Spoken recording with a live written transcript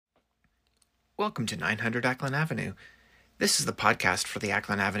Welcome to 900 Ackland Avenue. This is the podcast for the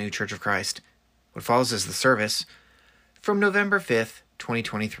Ackland Avenue Church of Christ. What follows is the service from November 5th,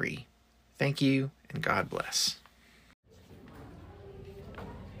 2023. Thank you, and God bless.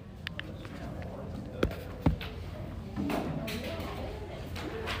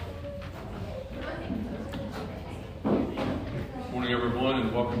 Good morning, everyone,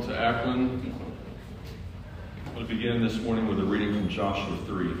 and welcome to Ackland. I'm going to begin this morning with a reading from Joshua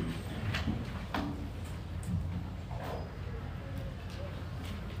 3.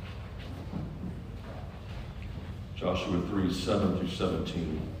 Joshua 3, 7 through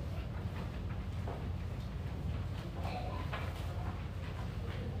 17.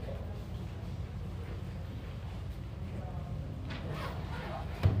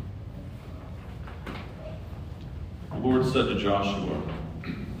 The Lord said to Joshua,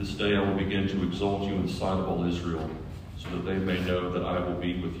 "This day I will begin to exalt you in the sight of all Israel, so that they may know that I will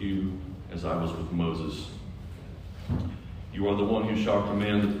be with you as I was with Moses. You are the one who shall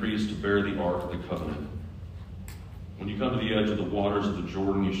command the priest to bear the ark of the covenant. When you come to the edge of the waters of the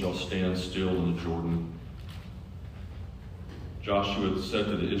Jordan, you shall stand still in the Jordan." Joshua said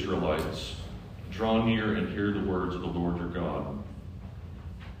to the Israelites, "Draw near and hear the words of the Lord your God."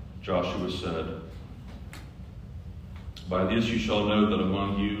 Joshua said, "By this you shall know that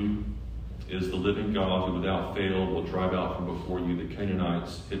among you is the living God, who without fail will drive out from before you the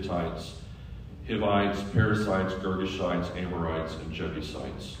Canaanites, Hittites, Hivites, Perizzites, Girgashites, Amorites, and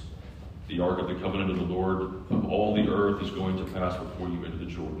Jebusites. The ark of the covenant of the Lord of all the earth is going to pass before you into the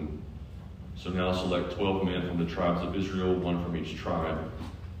Jordan. So now select 12 men from the tribes of Israel, one from each tribe.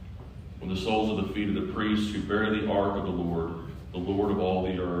 When the soles of the feet of the priests who bear the ark of the Lord of all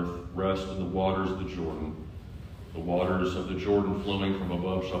the earth, rest in the waters of the Jordan, the waters of the Jordan flowing from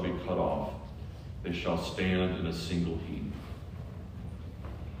above shall be cut off. They shall stand in a single heap."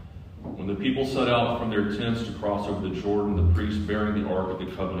 When the people set out from their tents to cross over the Jordan, the priests bearing the ark of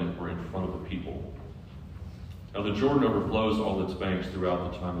the covenant were in front of the people. Now the Jordan overflows all its banks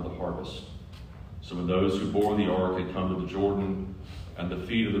throughout the time of the harvest. So when those who bore the ark had come to the Jordan, and the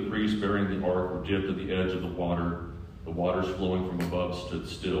feet of the priests bearing the ark were dipped at the edge of the waters flowing from above stood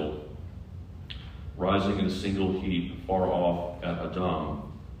still, rising in a single heap far off at Adam,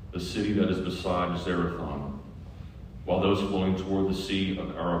 the city that is beside Zarethan, while those flowing toward the sea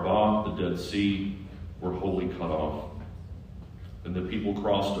of Arabah, the Dead Sea, were wholly cut off. Then the people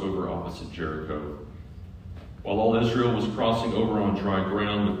crossed over opposite Jericho. While all Israel was crossing over on dry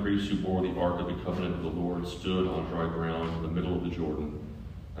ground, the priests who bore the ark of the covenant of the Lord stood on dry ground in the middle of the Jordan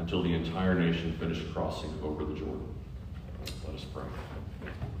until the entire nation finished crossing over the Jordan. Let us pray.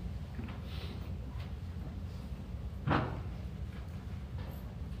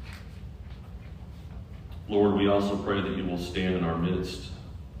 Lord, we also pray that you will stand in our midst,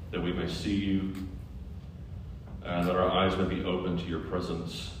 that we may see you, and that our eyes may be open to your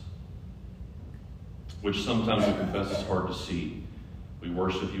presence, which sometimes we confess is hard to see. We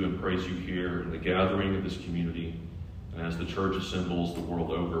worship you and praise you here in the gathering of this community, and as the church assembles the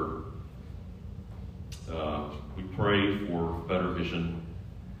world over. We pray for better vision,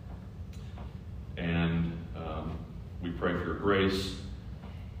 and we pray for your grace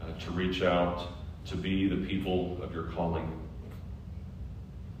to reach out, to be the people of your calling.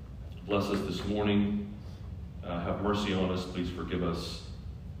 Bless us this morning. Have mercy on us. Please forgive us.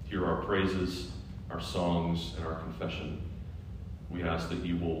 Hear our praises, our songs, and our confession. We ask that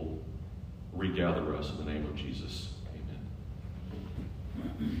you will regather us in the name of Jesus. Amen.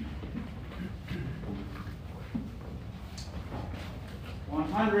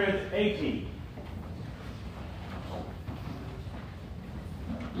 180.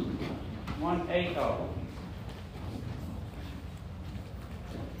 180.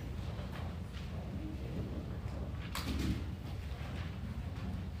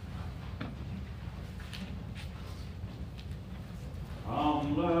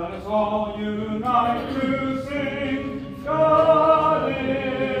 Come, let us all unite to sing, God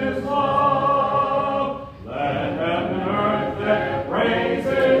is love. Let heaven and earth their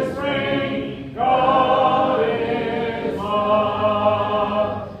praises ring, God is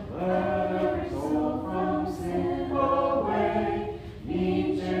love. Let every soul from sin away,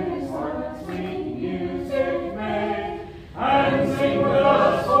 each in his heart sweet music make, and sing with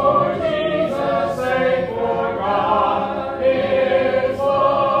us for Jesus' sake, for God is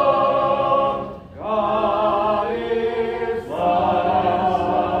love. God is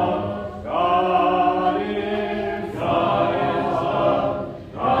love. God is love.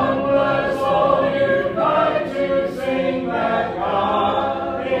 Come, let us all unite to sing that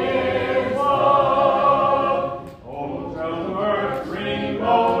God is love. Oh, tell the earth, ring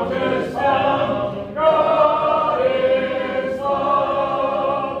Moses' sound.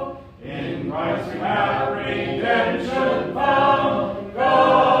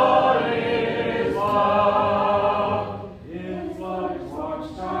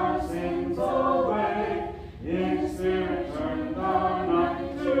 washed our sins away. His Spirit turned our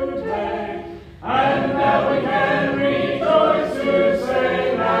night to day. And now we can rejoice to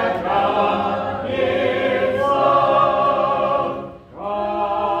say that God is love.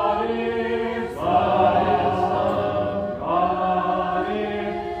 God is love. God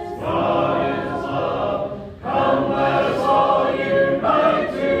is love. Come, let us all unite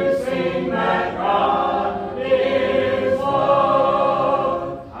to sing that God is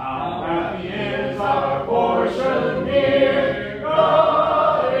love. How happy is our portion here.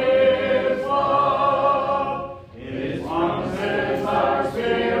 God is love. His promises our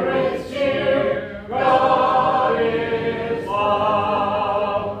spirits cheer. God is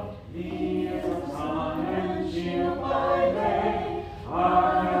love. He is our sun and shield by day,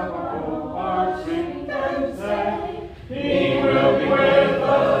 our help, our hope, our strength and stay. He will be with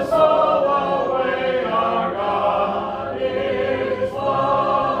us all the way. Our God is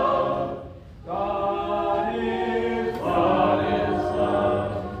love. God is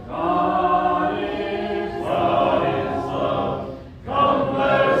love. God is love. Come,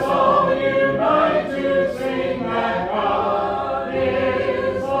 let us all unite to sing that God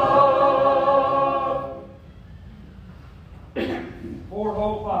is love.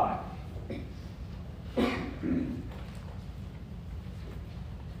 405.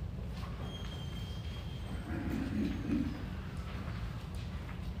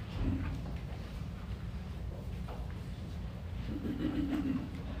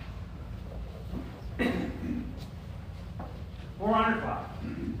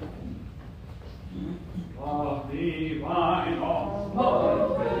 Of divine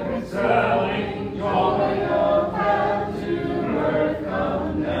all excelling joy of heaven to earth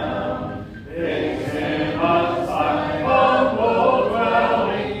come down. Fix in us thy humble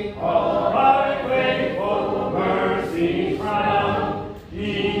dwelling, all thy faithful mercy crown.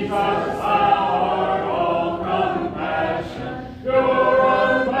 Jesus, thou art all compassion, your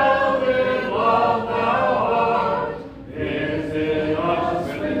unbounded love thou art. Visit us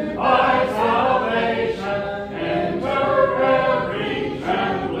with thy salvation, enter every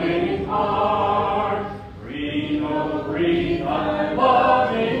trembling heart. Breathe, oh, breathe thy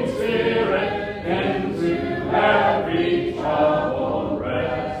loving Spirit into every troubled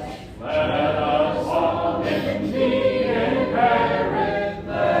rest. Let us all in thee inherit,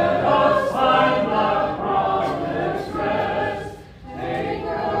 let us find thy promised rest. Take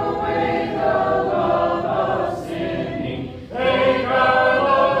away the love of sinning, take our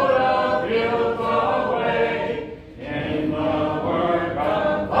load of guilt away. In the work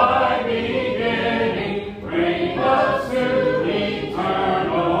of thy beginning, bring us to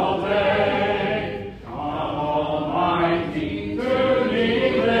eternal day. Come, Almighty, to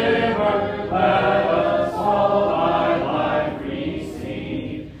deliver, let us all thy life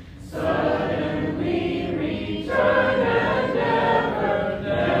receive. Suddenly return and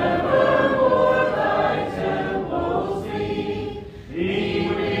never more thy temples leave. Thee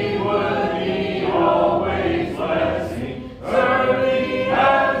we would be always blessing, early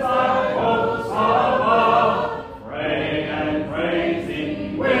as thy hosts above. Pray and praise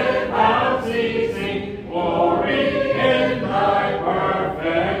thee without ceasing, glory in thy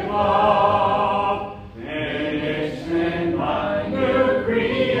perfect love. Finished in thy new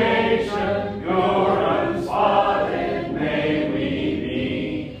creation, your unspotted may we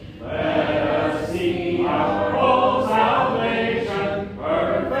be. Let us see our whole salvation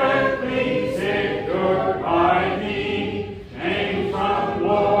perfectly secured by thee. Changed from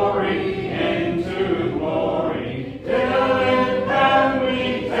glory into glory, till in heaven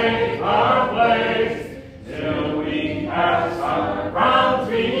we take our place, till we pass our crowns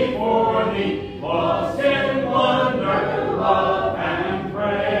before thee, lost in wonder, love, and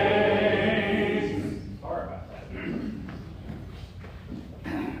praise. Sorry about that.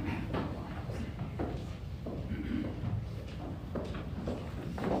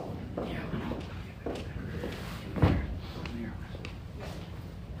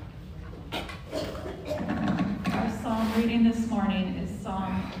 Our psalm reading this morning is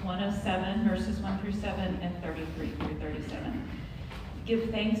Psalm 107, verses 1 through 7 and 33 through 37. Give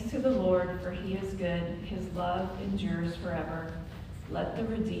thanks to the Lord, for he is good. His love endures forever. Let the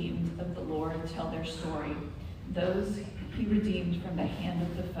redeemed of the Lord tell their story, those he redeemed from the hand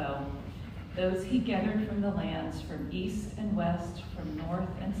of the foe, those he gathered from the lands, from east and west, from north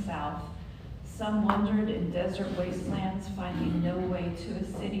and south. Some wandered in desert wastelands, finding no way to a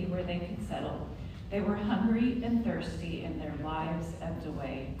city where they could settle. They were hungry and thirsty, and their lives ebbed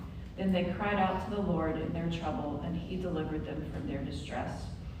away. Then they cried out to the Lord in their trouble, and he delivered them from their distress.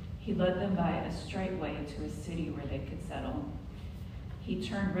 He led them by a straight way to a city where they could settle. He He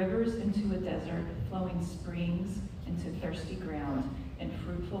turned rivers into a desert, flowing springs into thirsty ground, and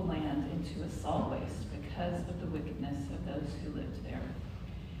fruitful land into a salt waste because of the wickedness of those who lived there.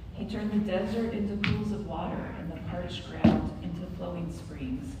 He turned the desert into pools of water and the parched ground into flowing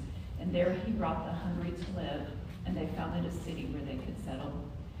springs. And there he brought the hungry to live, and they founded a city where they could settle.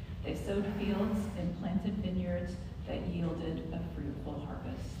 They sowed fields and planted vineyards that yielded a fruitful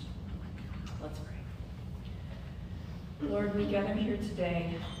harvest. Let's pray. Lord, we gather here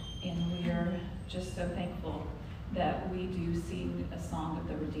today, and we are just so thankful that we do sing a song of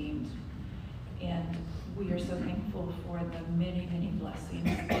the redeemed. And we are so thankful for the many, many blessings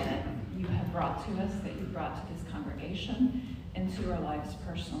that you have brought to us, that you brought to this congregation and to our lives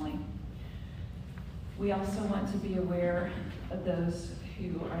personally. We also want to be aware of those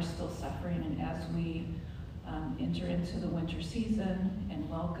who are still suffering, and as we enter into the winter season and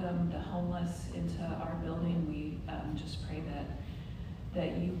welcome the homeless into our building, we just pray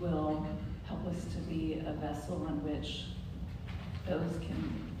that you will help us to be a vessel in which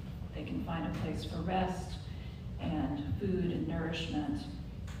they can find a place for rest and food and nourishment.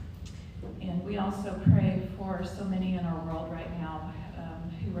 And we also pray for so many in our world right now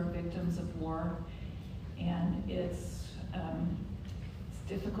who are victims of war, and it's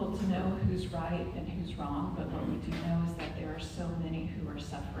difficult to know who's right and who's wrong, but what we do know is that there are so many who are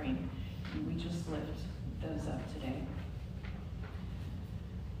suffering, and we just lift those up today.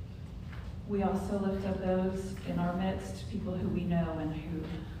 We also lift up those in our midst, people who we know and who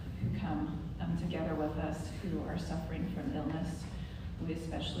come together with us who are suffering from illness. We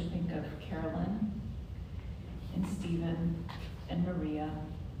especially think of Carolyn and Stephen and Maria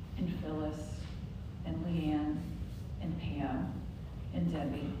and Phyllis and Leanne and Pam and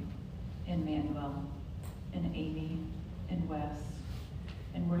Debbie and Manuel and Amy and Wes.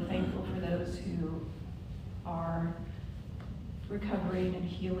 And we're thankful for those who are recovering and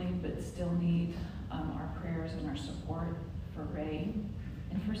healing but still need our prayers and our support, for Ray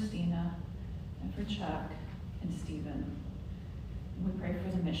and for Stina and for Chuck and Stephen. We pray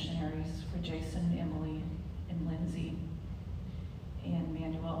for the missionaries, for Jason and Emily and Lindsay and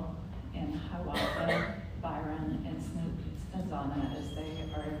Manuel and Hiawatha, Byron and Snezana, as they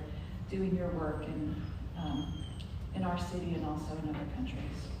are doing your work in our city and also in other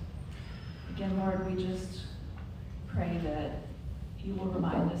countries. Again, Lord, we just pray that you will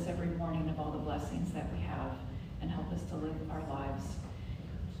remind us every morning of all the blessings that we have and help us to live our lives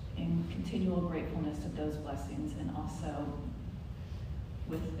in continual gratefulness of those blessings, and also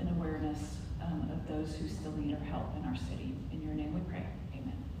with an awareness of those who still need our help in our city. In your name we pray.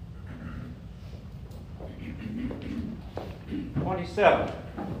 Amen. 27.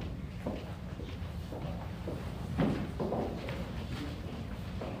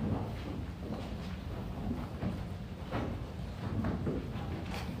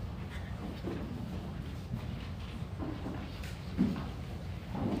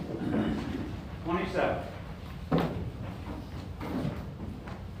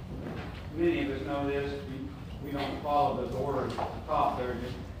 Many of us know this. We don't follow the order at the top there,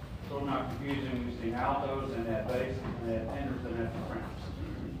 just so we're not confusing. We sing altos and that bass and that tenors and that sopranos.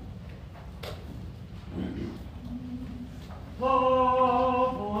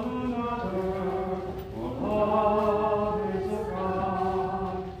 Love one another, for love is of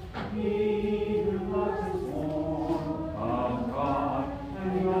God. He who loves is born of God,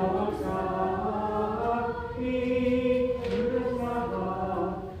 and knows God. He who does not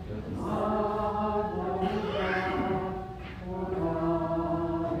love does not know God, for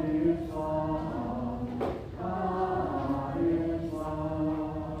God is love. God is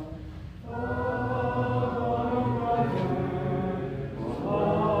love. Love one another.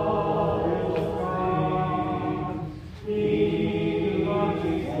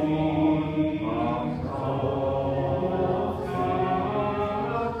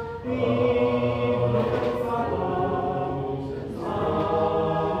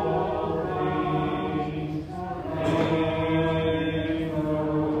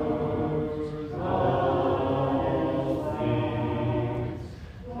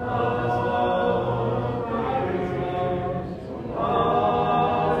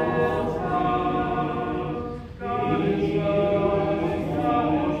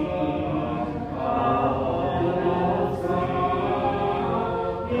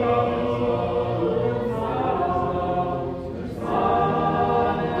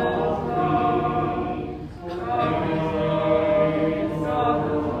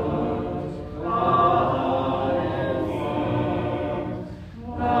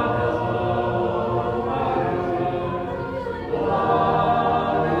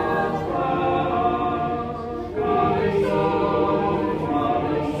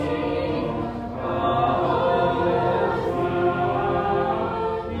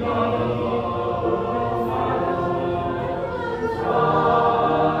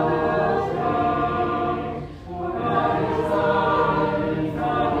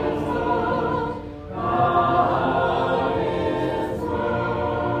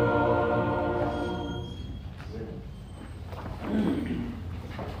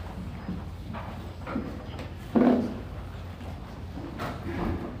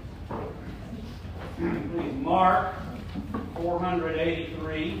 Mark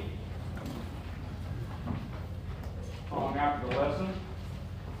 483. Following after the lesson.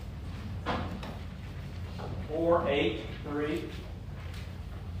 483.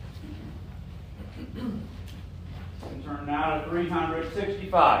 And turn now to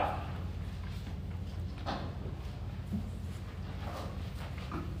 365.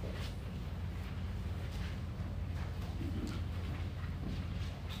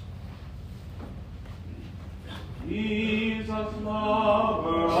 Jesus,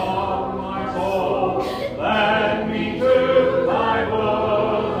 lover of my soul, let me to thy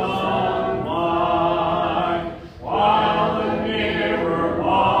bosom lie, while the nearer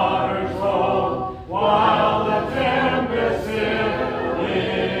waters roll, while the tempest still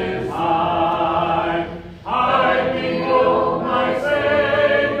is high. I behold my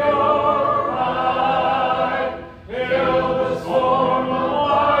Savior ride, till the storm of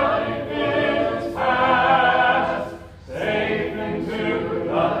life is past, safe into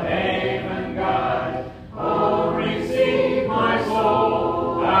the haven guide. Oh, receive my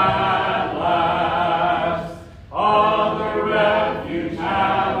soul at last. Other refuge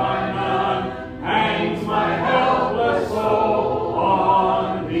have I none, hangs my helpless soul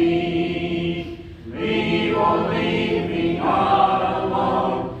on thee. Leave, oh, leave me not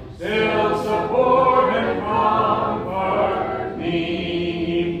alone, still support and comfort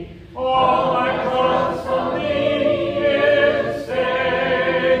me. All my trust from thee is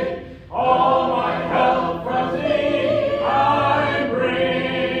stayed, all my help from thee I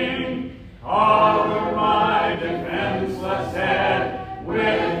bring. Cover my defenseless head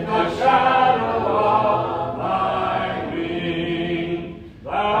with the shadow of thy wing.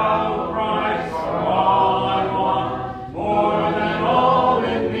 Thou, Christ, art all I want, more than all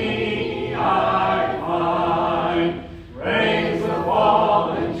in thee I find. Raise the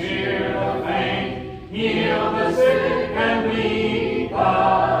fallen, cheer the faint, heal the sick and lead the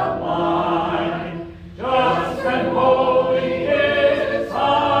blind. Just and holy is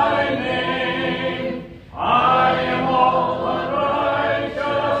thy name. I am all unrighteousness.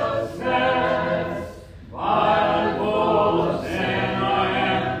 Vile and full of sin I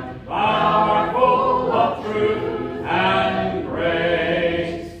am. Thou art full of truth and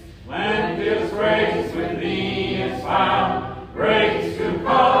grace. Plenteous grace with thee is found, grace to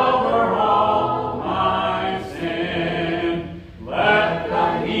cover all my sin. Let the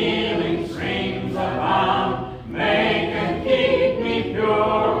healing streams abound, make and keep me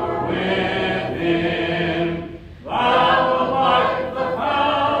pure within. Thou of life, the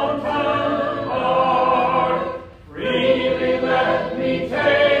fountain, Lord, freely let me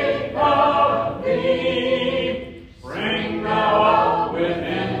take of thee. Bring thou up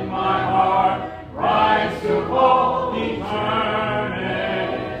within my heart, rise to all eternity.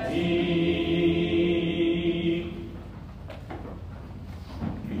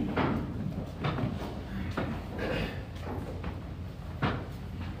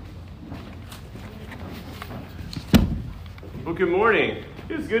 Well, good morning.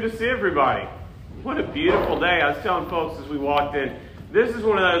 It's good to see everybody. What a beautiful day. I was telling folks as we walked in, this is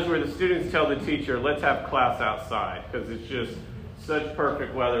one of those where the students tell the teacher, let's have class outside, because it's just such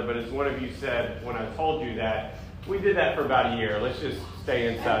perfect weather. But as one of you said when I told you that, we did that for about a year. Let's just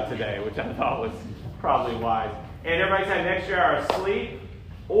stay inside today, which I thought was probably wise. And everybody's had an extra hour of sleep,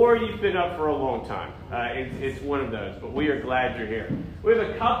 or you've been up for a long time. It's one of those, but we are glad you're here. We have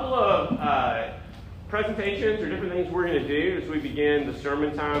a couple of presentations or different things we're going to do as we begin the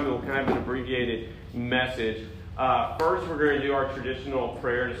sermon time, and we'll kind of have an abbreviated message. First, we're going to do our traditional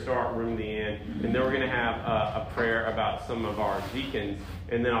prayer to start Room the Inn, and then we're going to have a prayer about some of our deacons,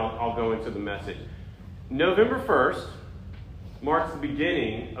 and then I'll go into the message. November 1st marks the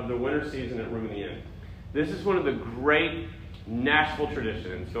beginning of the winter season at Room the Inn. This is one of the great Nashville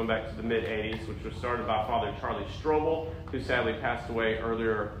traditions, going back to the mid-'80s, which was started by Father Charlie Strobel, who sadly passed away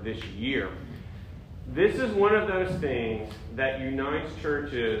earlier this year. This is one of those things that unites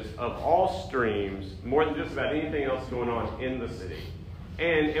churches of all streams more than just about anything else going on in the city.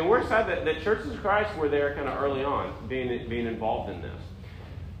 And we're excited that Churches of Christ were there kind of early on, being involved in this.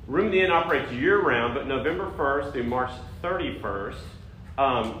 Room the Inn operates year-round, but November 1st through March 31st,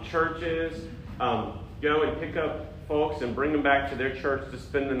 churches go and pick up folks and bring them back to their church to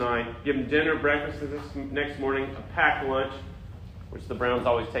spend the night, give them dinner, breakfast this next morning, a packed lunch, which the Browns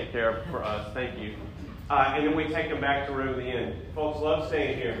always take care of for us. Thank you. And then we take them back to Room the Inn. Folks love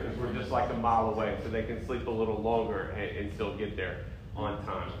staying here because we're just like a mile away, so they can sleep a little longer and still get there on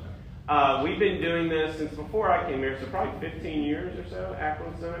time. We've been doing this since before I came here, so probably 15 years or so,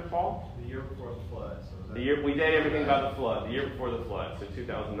 Akron Center, Paul? The year before the flood. So we did everything by the flood, the year before the flood, so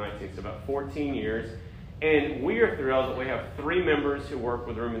 2019, so about 14 years. And we are thrilled that we have 3 members who work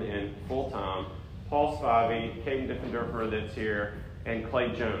with Room in the Inn full-time. Paul Spivey, Caden Diffenderfer that's here, and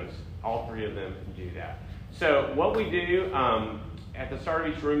Clay Jones. All 3 of them do that. So what we do at the start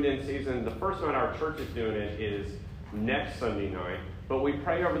of each Room in the Inn season, the first night our church is doing it is next Sunday night. But we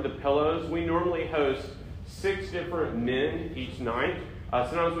pray over the pillows. We normally host 6 different men each night.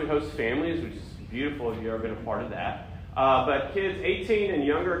 Sometimes we host families, which is beautiful if you've ever been a part of that. But kids 18 and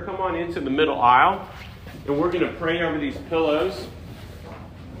younger, come on into the middle aisle. And we're going to pray over these pillows.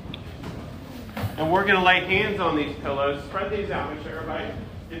 And we're going to lay hands on these pillows. Spread these out. Make sure everybody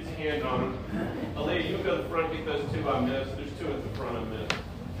gets a hand on them. Alea, you can go to the front and get those 2 I missed. There's 2 at the front I missed.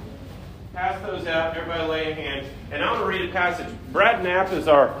 Pass those out. Everybody lay hands. And I'm going to read a passage. Brad Knapp is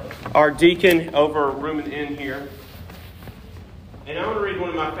our deacon over Room in the Inn here. And I'm going to read one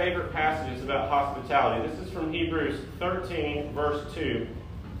of my favorite passages about hospitality. This is from Hebrews 13, verse 2.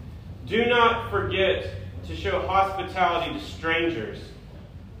 Do not forget to show hospitality to strangers,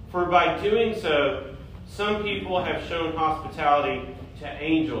 for by doing so, some people have shown hospitality to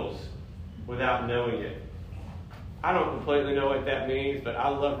angels without knowing it. I don't completely know what that means, but I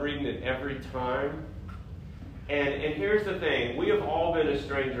love reading it every time. And here's the thing. We have all been a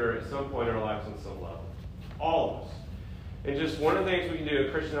stranger at some point in our lives on some level. All of us. And just one of the things we can do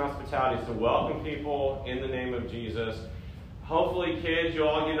in Christian hospitality is to welcome people in the name of Jesus. Hopefully, kids, you'll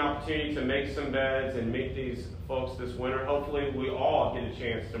all get an opportunity to make some beds and meet these folks this winter. Hopefully, we all get a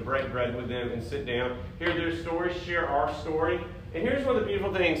chance to break bread with them and sit down, hear their stories, share our story. And here's one of the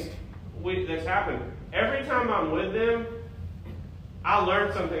beautiful things that's happened. Every time I'm with them, I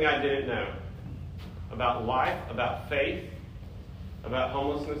learn something I didn't know about life, about faith, about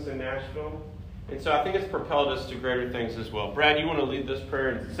homelessness in Nashville. And so I think it's propelled us to greater things as well. Brad, you want to lead this prayer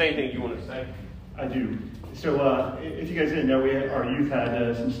and say anything you want to say? I do. So if you guys didn't know, our youth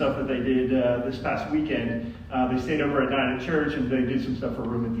had some stuff that they did this past weekend. They stayed over at night at church and they did some stuff for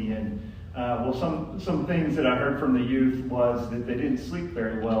Room at the Inn. Well, some things that I heard from the youth was that they didn't sleep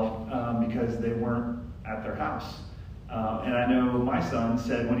very well because they weren't at their house. And I know my son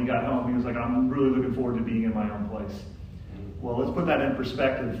said when he got home, he was like, I'm really looking forward to being in my own place. Well, let's put that in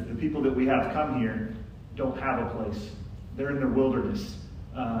perspective. The people that we have come here don't have a place. They're in their wilderness,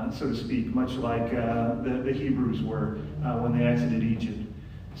 so to speak, much like the Hebrews were when they exited Egypt.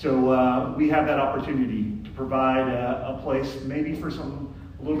 So we have that opportunity to provide a place maybe for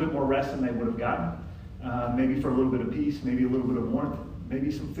a little bit more rest than they would have gotten, maybe for a little bit of peace, maybe a little bit of warmth,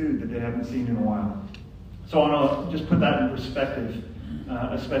 maybe some food that they haven't seen in a while. So I want to just put that in perspective,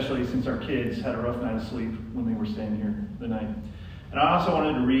 especially since our kids had a rough night of sleep when they were staying here the night. And I also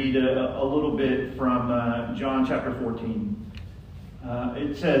wanted to read a little bit from John chapter 14.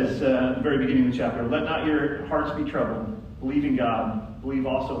 It says at the very beginning of the chapter, let not your hearts be troubled. Believe in God. Believe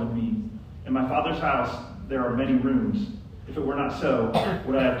also in me. In my Father's house there are many rooms. If it were not so,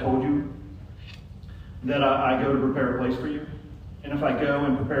 would I have told you that I go to prepare a place for you? And if I go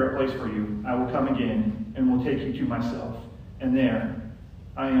and prepare a place for you, I will come again and will take you to myself. And there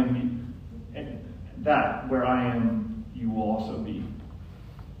I am, that where I am, you will also be.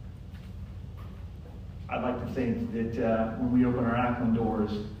 I'd like to think that when we open our Ackland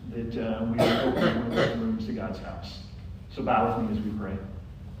doors, that we are opening one of those rooms to God's house. So bow with me as we pray.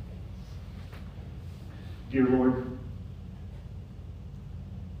 Dear Lord,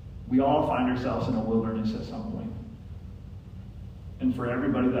 we all find ourselves in a wilderness at some point. And for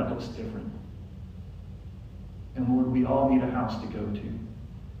everybody that looks different. And Lord, we all need a house to go to.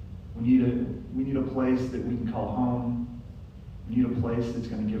 We need a place that we can call home. We need a place that's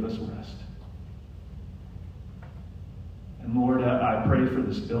going to give us rest. And Lord, I pray for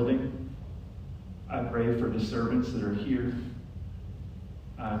this building. I pray for the servants that are here.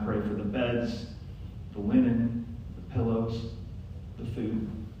 I pray for the beds, the linen, the pillows, the food,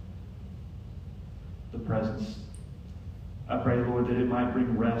 the presents. I pray, Lord, that it might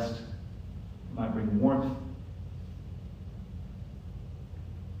bring rest, it might bring warmth,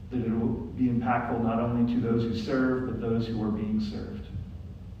 that it will be impactful not only to those who serve, but those who are being served.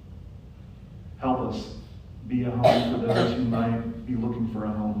 Help us be a home for those who might be looking for a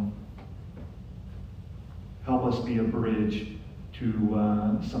home. Help us be a bridge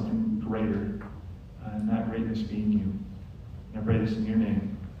to something greater, and that greatness being you. And I pray this in your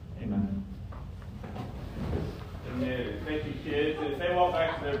name. Amen. Amen. Thank you, kids. And if they walk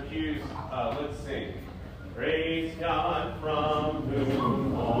back to their pews, let's sing. Praise God from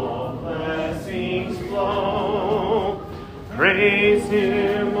whom all blessings flow. Praise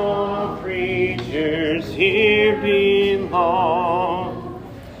Him, all creatures here below.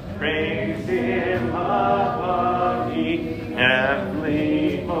 Praise Him above the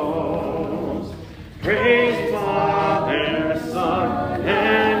heavenly hosts. Praise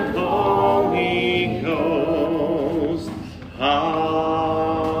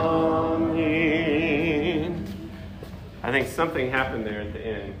something happened there at the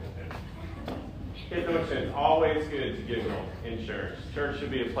end. Kids, it's always good to giggle in church. Church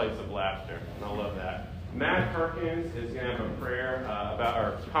should be a place of laughter, and I love that. Matt Perkins is going to have a prayer about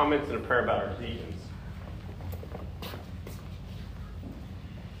our comments and a prayer about our deacons.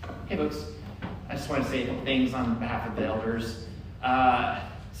 Hey folks, I just want to say a couple things on behalf of the elders. I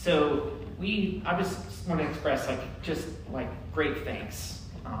just want to express great thanks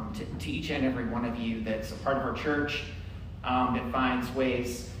to each and every one of you that's a part of our church, that finds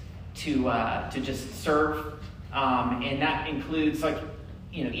ways to just serve, and that includes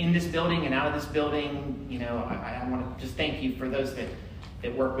in this building and out of this building. I want to just thank you for those that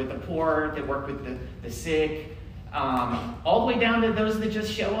work with the poor, that work with the sick. All the way down to those that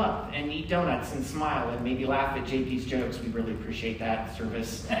just show up and eat donuts and smile and maybe laugh at JP's jokes. We really appreciate that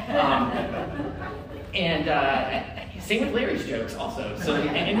service. And same with Larry's jokes also. So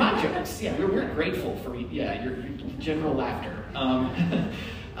and my jokes. Yeah, we're grateful for your general laughter.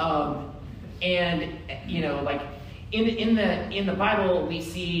 In the Bible we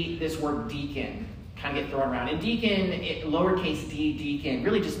see this word deacon kind of get thrown around. And deacon, lowercase d, deacon,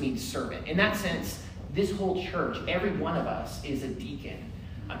 really just means servant. In that sense, this whole church, every one of us is a deacon.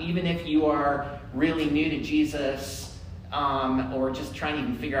 Even if you are really new to Jesus, or just trying to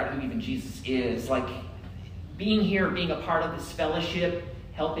even figure out who even Jesus is, being here, being a part of this fellowship,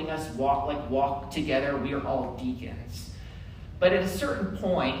 helping us walk together, we are all deacons. But at a certain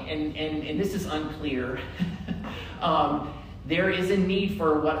point, and this is unclear, there is a need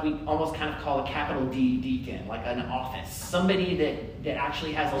for what we almost kind of call a capital D deacon, like an office. Somebody that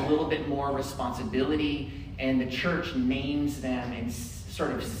actually has a little bit more responsibility, and the church names them and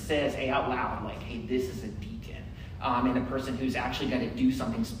sort of says out loud, hey, this is a deacon, and a person who's actually going to do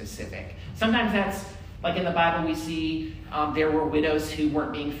something specific. Sometimes that's, like in the Bible we see there were widows who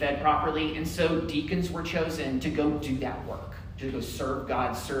weren't being fed properly, and so deacons were chosen to go do that work, to go serve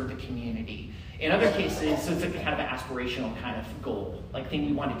God, serve the community. In other cases, so it's kind of an aspirational kind of goal, thing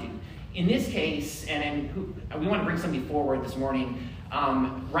we want to do. In this case, we want to bring somebody forward this morning.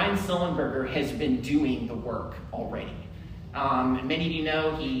 Ryan Sullenberger has been doing the work already. Many of you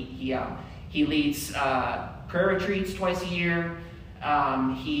know he leads prayer retreats twice a year.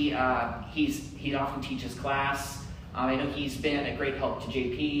 He often teaches class. I know he's been a great help to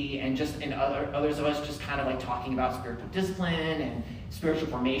JP and others of us, just kind of talking about spiritual discipline and spiritual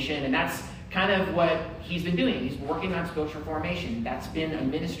formation, and that's kind of what he's been doing. He's working on spiritual formation. That's been a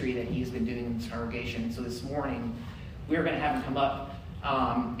ministry that he's been doing in this congregation. So this morning, we're going to have him come up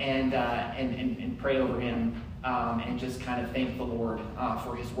and pray over him, and just kind of thank the Lord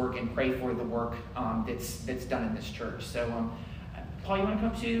for his work and pray for the work that's done in this church. So, Paul, you want to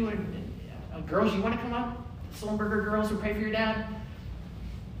come too? And girls, you want to come up? Sullenberger girls who pray for your dad?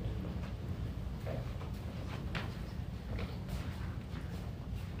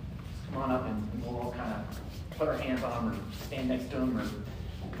 Come on up and we'll all kind of put our hands on them or stand next to them or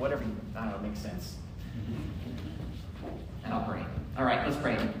whatever, makes sense. And I'll pray. All right, let's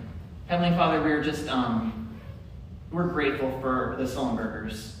pray. Heavenly Father, we're grateful for the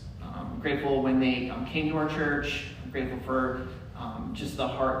Sullenbergers. Grateful when they came to our church. I'm grateful for just the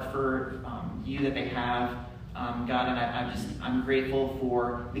heart for you that they have. God, and I'm grateful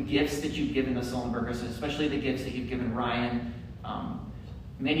for the gifts that you've given the Sullenbergers, especially the gifts that you've given Ryan.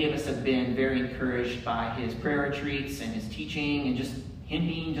 Many of us have been very encouraged by his prayer retreats and his teaching and just him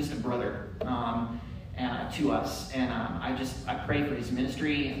being just a brother to us. And I pray for his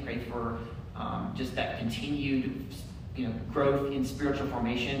ministry. I pray for just that continued growth in spiritual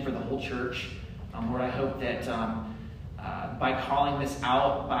formation for the whole church. Lord, I hope that by calling this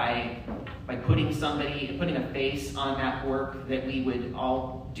out, by putting a face on that work, that we would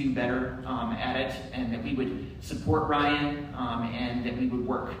all do better at it, and that we would support Ryan, and that we would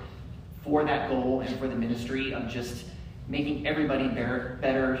work for that goal and for the ministry of just making everybody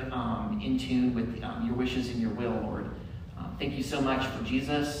better in tune with your wishes and your will, Lord. Thank you so much for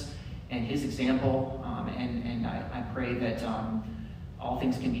Jesus and his example, and I pray that all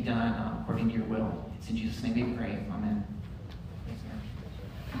things can be done according to your will. It's in Jesus' name we pray. Amen.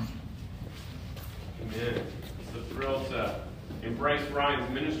 Amen. It's a thrill to embrace Ryan's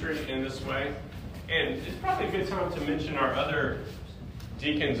ministry in this way. And it's probably a good time to mention our other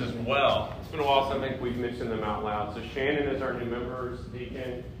deacons as well. It's been a while since I think we've mentioned them out loud. So Shannon is our new members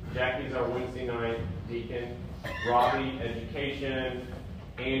deacon. Jackie's our Wednesday night deacon. Robbie, education.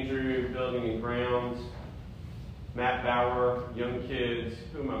 Andrew, building and grounds. Matt Bauer, young kids.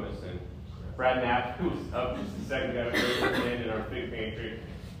 Who am I missing? Brad Knapp, who was up just a second ago, in our food pantry.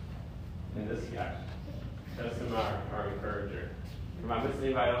 And this guy. That's him, our encourager. Am I missing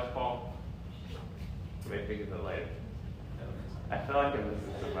anybody else, Paul? You may think of it later. I feel like I'm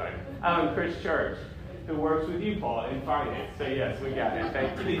missing somebody. Chris Church, who works with you, Paul, in finance. So yes, we got it.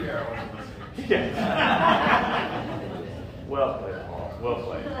 Thank you. Yes. Well played, Paul. Well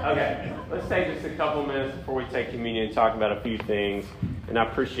played. Okay, let's take just a couple minutes before we take communion and talk about a few things. And I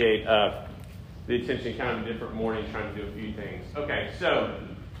appreciate the attention, kind of a different morning, trying to do a few things. Okay, so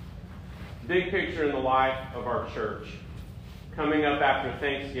big picture in the life of our church. Coming up after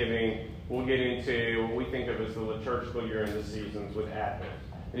Thanksgiving, we'll get into what we think of as the liturgical year in the seasons with Advent.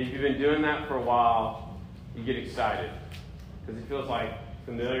 And if you've been doing that for a while, you get excited because it feels like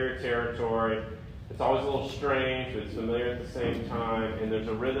familiar territory. It's always a little strange, but it's familiar at the same time. And there's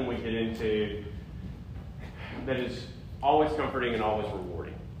a rhythm we get into that is always comforting and always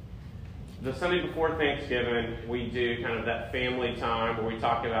rewarding. The Sunday before Thanksgiving, we do kind of that family time where we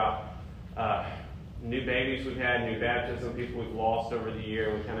talk about new babies we've had, new baptism, people we've lost over the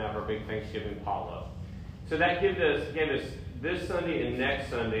year, and we kind of have our big Thanksgiving potluck. So that gave us this Sunday and next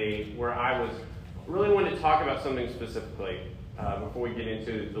Sunday where I really wanted to talk about something specifically before we get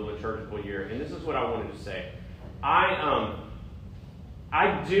into the liturgical year. And this is what I wanted to say. I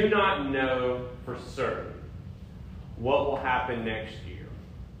do not know for certain what will happen next year.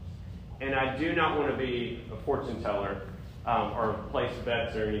 And I do not want to be a fortune teller or place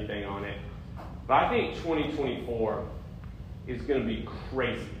bets or anything on it. But I think 2024 is going to be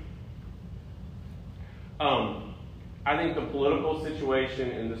crazy. I think the political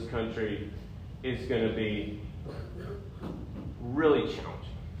situation in this country is going to be really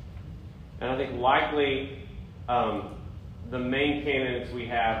challenging. And I think likely the main candidates we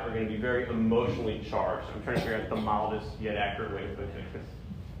have are going to be very emotionally charged. I'm trying to figure out the mildest yet accurate way to put this.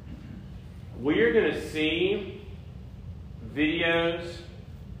 We're going to see videos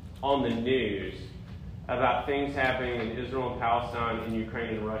on the news about things happening in Israel and Palestine, in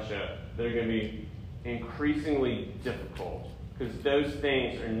Ukraine and Russia that are going to be increasingly difficult. Because those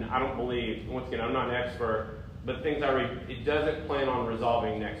things are, I don't believe, once again, I'm not an expert, but things I read, it doesn't plan on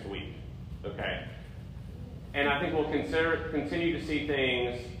resolving next week. Okay? And I think we'll continue to see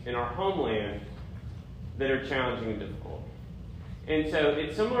things in our homeland that are challenging and difficult. And so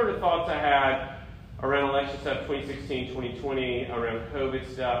it's similar to thoughts I had around election stuff, 2016, 2020, around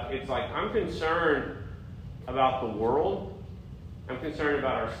COVID stuff. It's like I'm concerned about the world. I'm concerned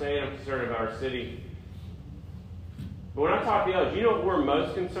about our state. I'm concerned about our city. But when I talk to others, you know what we're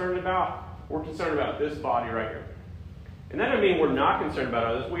most concerned about? We're concerned about this body right here. And that doesn't mean we're not concerned about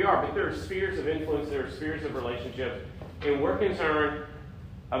others. We are, but there are spheres of influence, there are spheres of relationships, and we're concerned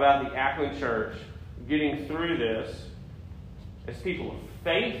about the Ackland Church getting through this as people of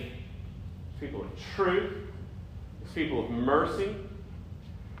faith, as people of truth, as people of mercy,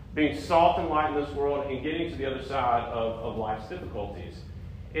 being salt and light in this world, and getting to the other side of life's difficulties.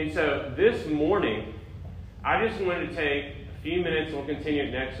 And so this morning, I just wanted to take a few minutes, we'll continue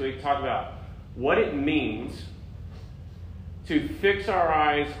it next week, talk about what it means to fix our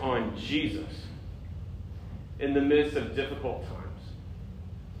eyes on Jesus in the midst of difficult times.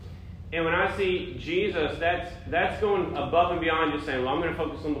 And when I see Jesus, that's going above and beyond just saying, well, I'm going to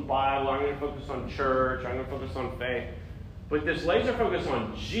focus on the Bible, I'm going to focus on church, I'm going to focus on faith. But this laser focus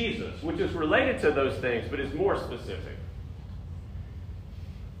on Jesus, which is related to those things, but is more specific.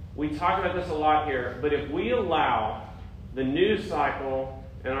 We talk about this a lot here, but if we allow the news cycle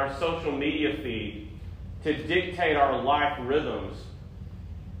and our social media feed to dictate our life rhythms,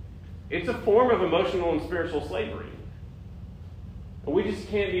 it's a form of emotional and spiritual slavery. And we just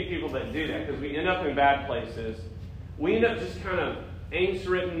can't be people that do that because we end up in bad places. We end up just kind of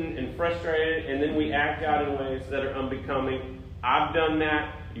angst-ridden and frustrated, and then we act out in ways that are unbecoming. I've done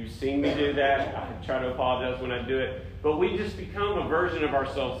that. You've seen me do that. I try to apologize when I do it. But we just become a version of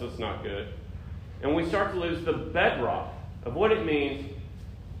ourselves that's not good. And we start to lose the bedrock of what it means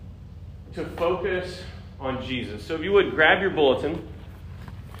to focus on Jesus. So if you would, grab your bulletin.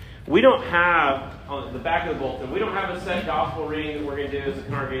 We don't have, on the back of the bulletin, we don't have a set gospel reading that we're going to do as a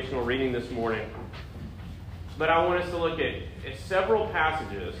congregational reading this morning. But I want us to look at several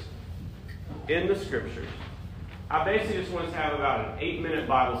passages in the Scriptures. I basically just want us to have about an 8-minute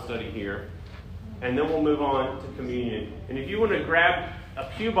Bible study here, and then we'll move on to communion. And if you want to grab a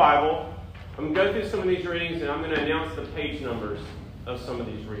pew Bible, I'm going to go through some of these readings, and I'm going to announce the page numbers of some of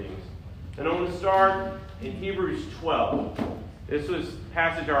these readings. And I want to start in Hebrews 12. This was a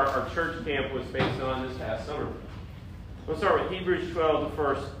passage our church camp was based on this past summer. We'll start with Hebrews 12, the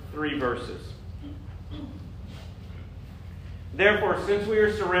first 3 verses. Therefore, since we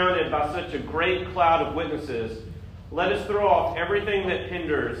are surrounded by such a great cloud of witnesses, let us throw off everything that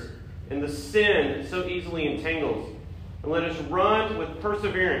hinders and the sin that so easily entangles, and let us run with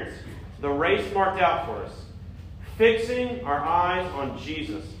perseverance the race marked out for us, fixing our eyes on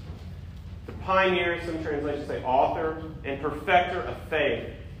Jesus, the pioneer, some translations say author, and perfecter of faith.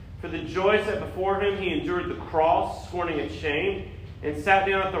 For the joy set before him, he endured the cross, scorning its shame, and sat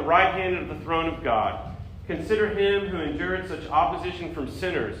down at the right hand of the throne of God. Consider him who endured such opposition from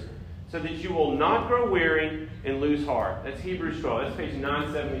sinners, so that you will not grow weary and lose heart. That's Hebrews 12. That's page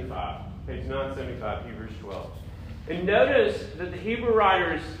 975. Page 975, Hebrews 12. And notice that the Hebrew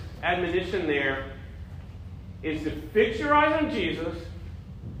writer's admonition there is to fix your eyes on Jesus,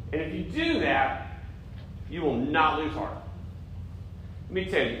 and if you do that, you will not lose heart. Let me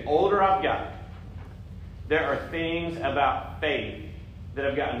tell you, the older I've gotten, there are things about faith that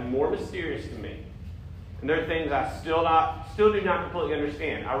have gotten more mysterious to me. And there are things I still do not completely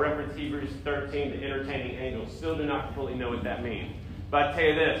understand. I reference Hebrews 13, the entertaining angels. Still do not completely know what that means. But I tell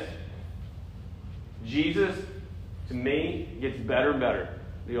you this, Jesus, to me, gets better and better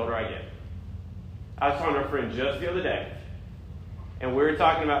the older I get. I was talking to a friend just the other day, and we were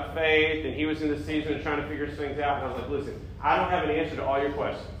talking about faith, and he was in the season of trying to figure things out, and I was like, listen, I don't have an answer to all your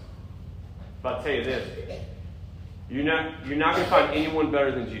questions. But I'll tell you this, you're not going to find anyone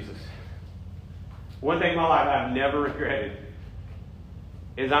better than Jesus. One thing in my life I've never regretted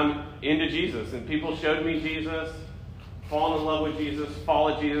is I'm into Jesus, and people showed me Jesus, fallen in love with Jesus,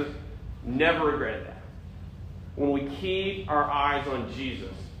 followed Jesus. Never regretted that. When we keep our eyes on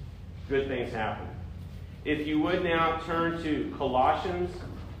Jesus, good things happen. If you would now turn to Colossians,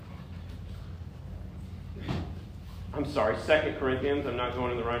 2 Corinthians, I'm not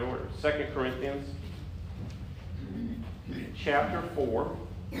going in the right order. 2 Corinthians, chapter 4.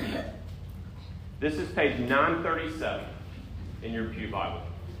 This is page 937 in your Pew Bible.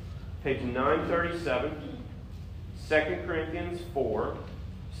 Page 937, 2 Corinthians 4,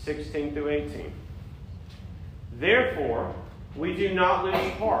 16 through 18. Therefore, we do not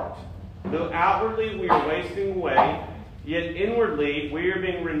lose heart. Though outwardly we are wasting away, yet inwardly we are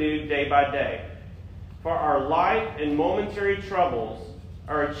being renewed day by day. For our light and momentary troubles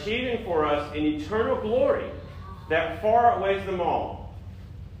are achieving for us an eternal glory that far outweighs them all.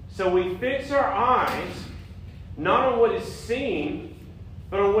 So we fix our eyes not on what is seen,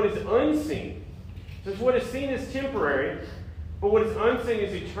 but on what is unseen. Since what is seen is temporary, but what is unseen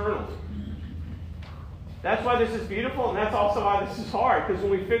is eternal. That's why this is beautiful, and that's also why this is hard. Because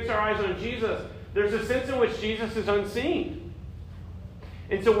when we fix our eyes on Jesus, there's a sense in which Jesus is unseen.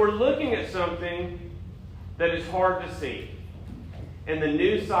 And so we're looking at something that is hard to see. And the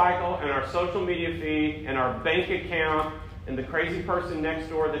news cycle, and our social media feed, and our bank account, and the crazy person next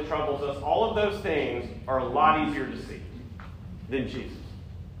door that troubles us, all of those things are a lot easier to see than Jesus.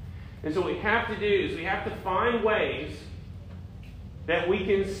 And so what we have to do is we have to find ways that we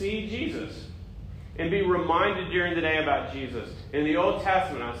can see Jesus and be reminded during the day about Jesus. In the Old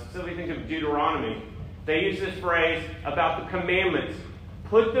Testament, I specifically think of Deuteronomy, they use this phrase about the commandments.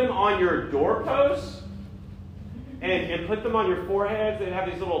 Put them on your doorposts and put them on your foreheads. They have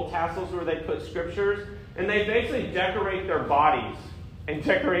these little tassels where they put scriptures. And they basically decorate their bodies and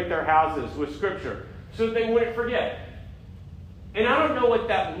decorate their houses with scripture so that they wouldn't forget. And I don't know what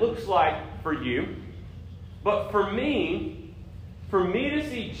that looks like for you, but for me to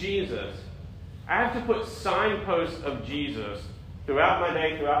see Jesus, I have to put signposts of Jesus throughout my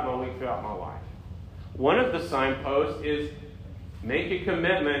day, throughout my week, throughout my life. One of the signposts is make a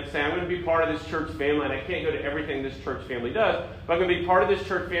commitment, say I'm going to be part of this church family, and I can't go to everything this church family does, but I'm going to be part of this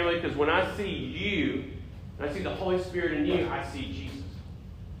church family because when I see you, and I see the Holy Spirit in you, I see Jesus.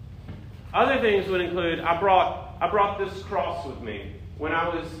 Other things would include, I brought this cross with me. When I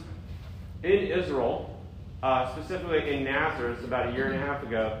was in Israel, specifically in Nazareth about a year and a half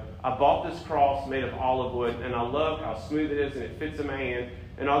ago, I bought this cross made of olive wood, and I love how smooth it is and it fits in my hand.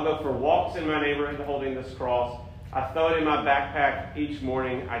 And I'll go for walks in my neighborhood holding this cross. I throw it in my backpack each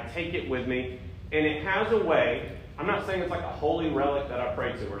morning. I take it with me. And it has a way, I'm not saying it's like a holy relic that I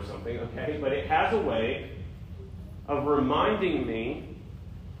pray to or something, okay? But it has a way of reminding me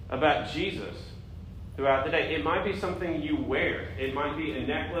about Jesus throughout the day. It might be something you wear. It might be a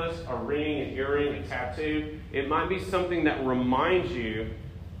necklace, a ring, an earring, a tattoo. It might be something that reminds you,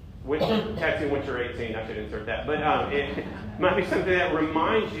 tattoo once you're 18, I should insert that. But it might be something that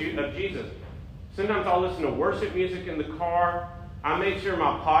reminds you of Jesus. Sometimes I'll listen to worship music in the car. I make sure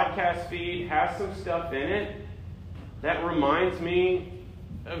my podcast feed has some stuff in it that reminds me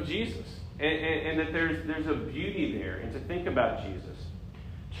of Jesus. And that there's a beauty there, and to think about Jesus.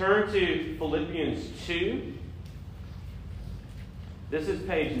 Turn to Philippians 2. This is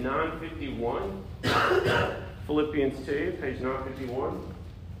page 951. Philippians 2, page 951.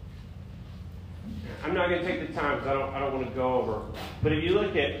 I'm not going to take the time because I don't want to go over. But if you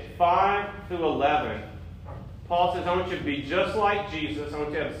look at 5 through 11, Paul says, I want you to be just like Jesus. I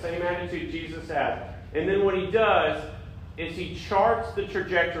want you to have the same attitude Jesus has. And then what he does is he charts the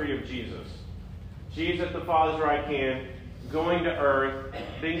trajectory of Jesus. Jesus at the Father's right hand, going to earth,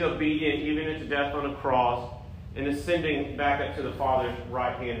 being obedient even into death on a cross, and ascending back up to the Father's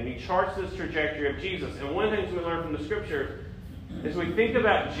right hand. And he charts this trajectory of Jesus. And one of the things we learn from the Scripture is we think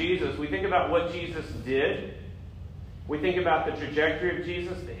about Jesus, we think about what Jesus did, we think about the trajectory of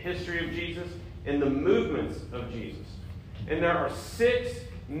Jesus, the history of Jesus, and the movements of Jesus. And there are 6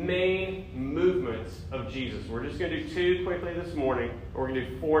 main movements of Jesus. We're just going to do 2 quickly this morning. We're going to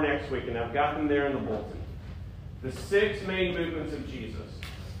do 4 next week, and I've got them there in the bulletin. The 6 main movements of Jesus.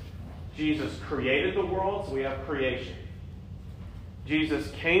 Jesus created the world, so we have creation. Jesus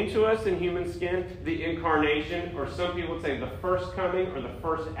came to us in human skin, the incarnation, or some people would say the first coming or the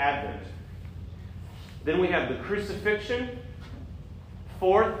first advent. Then we have the crucifixion.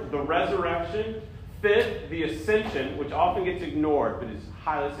 4th, the resurrection. 5th, the ascension, which often gets ignored but is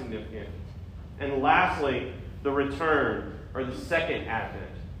highly significant. And lastly, the return, or the second advent.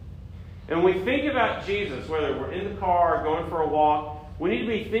 And when we think about Jesus, whether we're in the car or going for a walk, we need to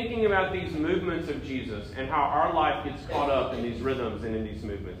be thinking about these movements of Jesus and how our life gets caught up in these rhythms and in these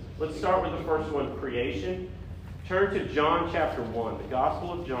movements. Let's start with the first one, creation. Turn to John chapter 1, the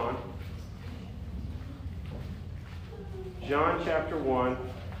Gospel of John. John chapter 1.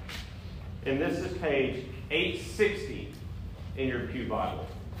 And this is page 860 in your Pew Bible.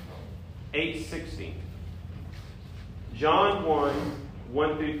 860. John 1,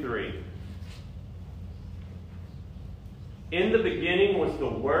 1 through 3. In the beginning was the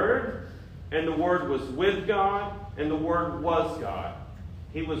Word, and the Word was with God, and the Word was God.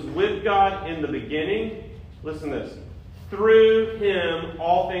 He was with God in the beginning. Listen to this. Through Him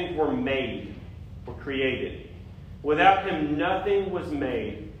all things were made, were created. Without Him nothing was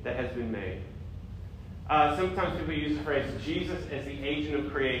made that has been made. Sometimes people use the phrase Jesus as the agent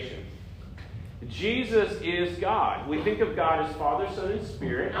of creation. Jesus is God. We think of God as Father, Son, and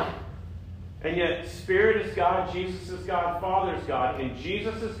Spirit. And yet, Spirit is God, Jesus is God, Father is God, and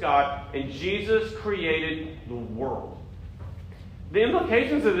Jesus is God, and Jesus created the world. The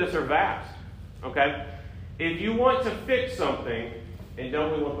implications of this are vast, okay? If you want to fix something, and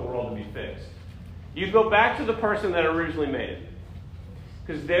don't we want the world to be fixed, you go back to the person that originally made it.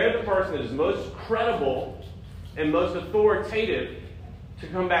 Because they're the person that is most credible and most authoritative to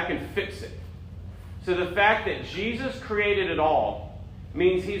come back and fix it. So the fact that Jesus created it all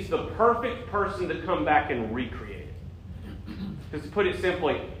means He's the perfect person to come back and recreate it. Because to put it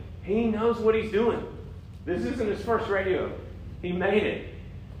simply, He knows what He's doing. This isn't His first radio. He made it.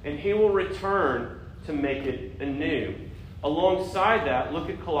 And He will return to make it anew. Alongside that, look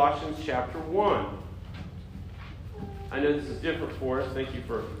at Colossians chapter 1. I know this is different for us. Thank you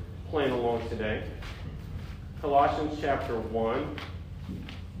for playing along today. Colossians chapter 1.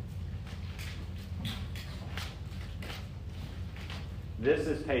 This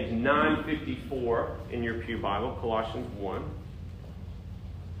is page 954 in your Pew Bible, Colossians 1.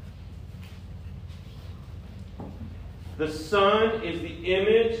 The Son is the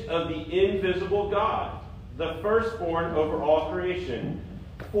image of the invisible God, the firstborn over all creation.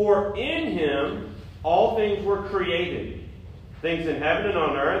 For in Him all things were created, things in heaven and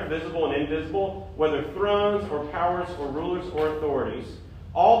on earth, visible and invisible, whether thrones or powers or rulers or authorities.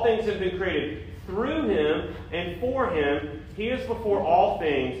 All things have been created through Him and for Him. He is before all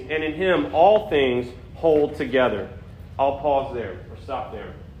things, and in Him all things hold together. I'll pause there, or stop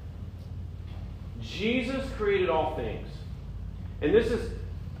there. Jesus created all things. And this is,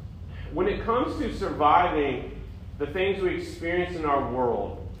 when it comes to surviving the things we experience in our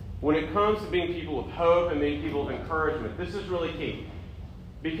world, when it comes to being people of hope and being people of encouragement, this is really key.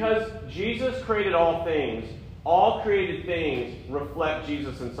 Because Jesus created all things, all created things reflect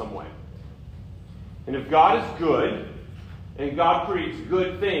Jesus in some way. And if God is good, and God creates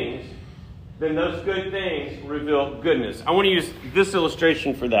good things, then those good things reveal goodness. I want to use this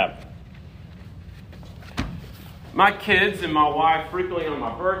illustration for that. My kids and my wife frequently on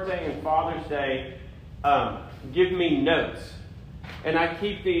my birthday and Father's Day give me notes. And I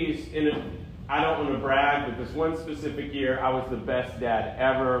keep these I don't want to brag, but this one specific year, I was the best dad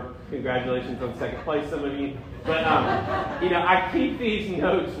ever. Congratulations on second place, some of you. But, I keep these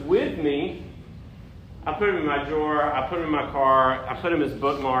notes with me. I put them in my drawer, I put them in my car, I put them as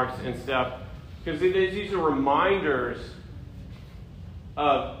bookmarks and stuff. Because these are reminders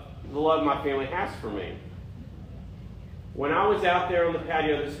of the love my family has for me. When I was out there on the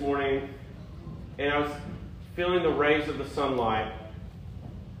patio this morning, and I was feeling the rays of the sunlight,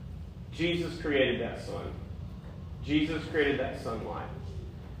 Jesus created that sun. Jesus created that sunlight.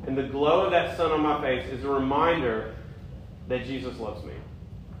 And the glow of that sun on my face is a reminder that Jesus loves me.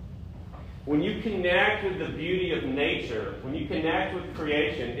 When you connect with the beauty of nature, when you connect with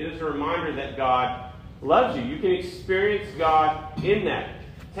creation, it is a reminder that God loves you. You can experience God in that.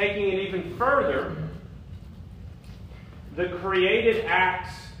 Taking it even further, the created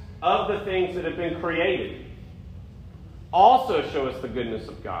acts of the things that have been created also show us the goodness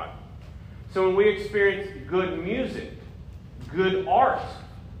of God. So when we experience good music, good art,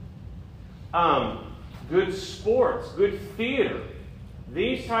 good sports, good theater,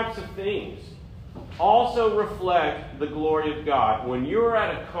 these types of things also reflect the glory of God. When you're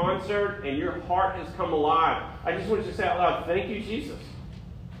at a concert and your heart has come alive, I just want you to say out loud, thank you, Jesus.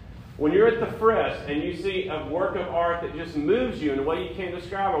 When you're at the Frisk and you see a work of art that just moves you in a way you can't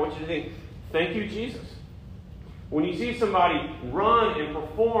describe, I want you to think, thank you, Jesus. When you see somebody run and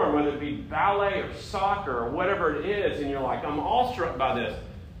perform, whether it be ballet or soccer or whatever it is, and you're like, I'm awestruck by this,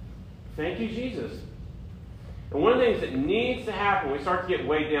 thank you, Jesus. And one of the things that needs to happen when we start to get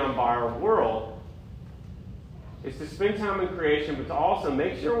weighed down by our world is to spend time in creation, but to also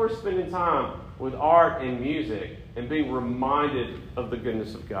make sure we're spending time with art and music and being reminded of the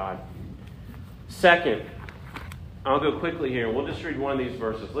goodness of God. Second, I'll go quickly here, and we'll just read one of these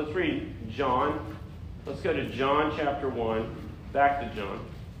verses. Let's read John. Let's go to John chapter 1. Back to John.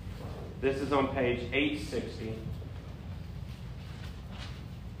 This is on page 860.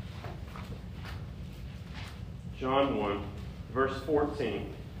 John 1, verse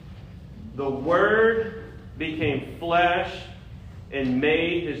 14. The Word became flesh and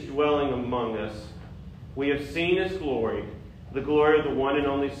made his dwelling among us. We have seen his glory, the glory of the one and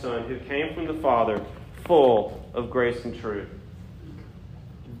only Son, who came from the Father, full of grace and truth.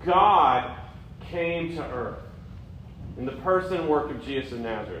 God came to earth in the person and work of Jesus of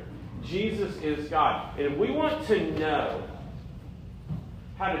Nazareth. Jesus is God. And if we want to know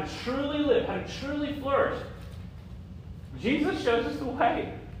how to truly live, how to truly flourish, Jesus shows us the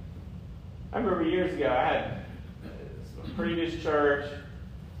way. I remember years ago, I had a previous church.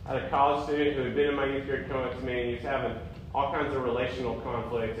 I had a college student who had been in my youth group come up to me, and he was having all kinds of relational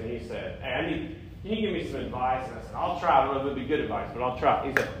conflicts, and he said, hey, can you give me some advice? And I said, I'll try. I don't know if it'll be good advice, but I'll try.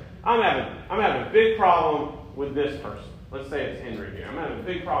 He said, I'm having a big problem with this person. Let's say it's Henry here. I'm having a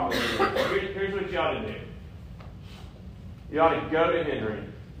big problem with Henry. Here's what you ought to do. You ought to go to Henry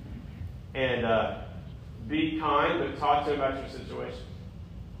and be kind, but talk to him about your situation.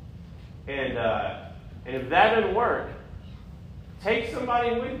 And if that doesn't work, take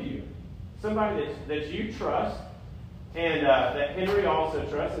somebody with you, somebody that you trust, and that Henry also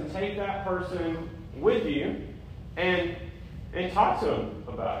trusts, and take that person with you, and talk to him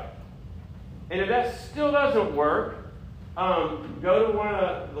about it. And if that still doesn't work, go to one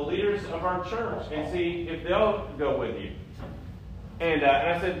of the leaders of our church and see if they'll go with you. And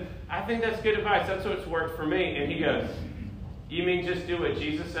I said, I think that's good advice. That's what's worked for me. And he goes, you mean just do what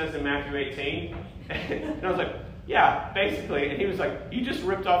Jesus says in Matthew 18? And I was like, yeah, basically. And he was like, you just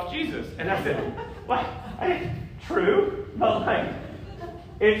ripped off Jesus. And I said, what? True, but like,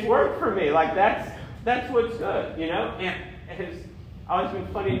 it's worked for me. Like, that's what's good, you know? And it's always been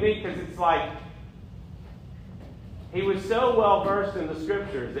funny to me because it's like, he was so well versed in the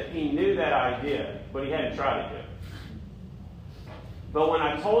scriptures that he knew that idea, but he hadn't tried it yet. But when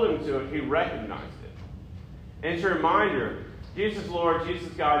I told him to it, he recognized it. And it's a reminder, Jesus is Lord, Jesus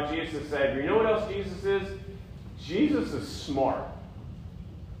is God, Jesus is Savior. You know what else Jesus is? Jesus is smart.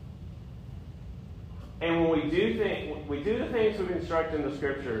 And when we do the things we've instructed in the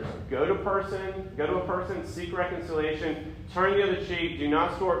scriptures, go to a person, seek reconciliation, turn the other cheek, do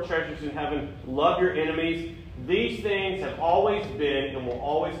not store up treasures in heaven, love your enemies. These things have always been and will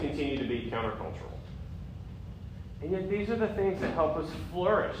always continue to be countercultural. And yet these are the things that help us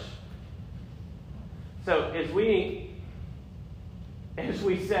flourish. So as we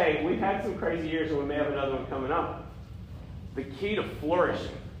say, we've had some crazy years and we may have another one coming up. The key to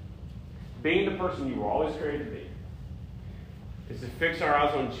flourishing, being the person you were always created to be, is to fix our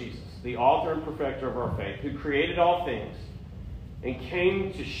eyes on Jesus, the author and perfecter of our faith, who created all things and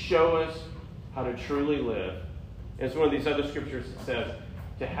came to show us how to truly live. And it's one of these other scriptures that says,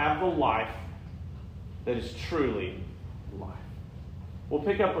 to have the life that is truly life. We'll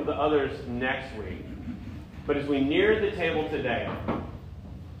pick up with the others next week. But as we near the table today,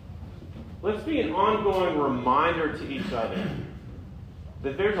 let's be an ongoing reminder to each other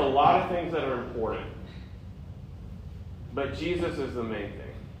that there's a lot of things that are important. But Jesus is the main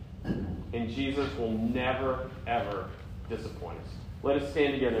thing. And Jesus will never, ever disappoint us. Let us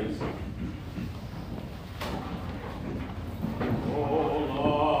stand together and sing.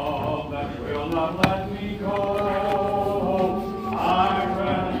 Oh, love that will not let me go, I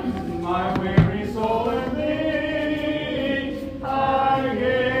rest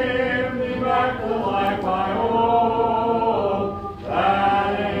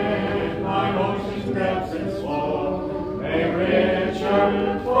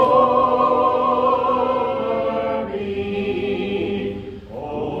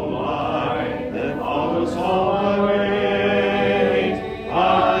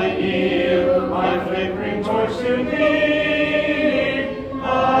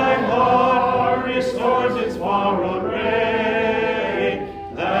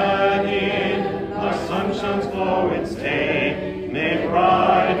this day may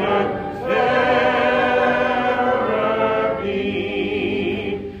brighter fairer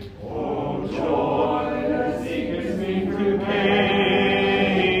be. Oh, joy that seeketh me through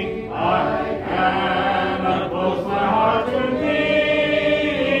pain, I cannot close my heart to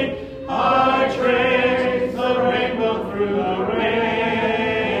thee. I trace the rainbow through the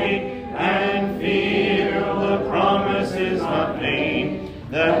rain, and feel the promise is not vain,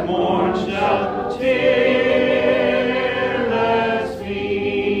 that morn shall tearless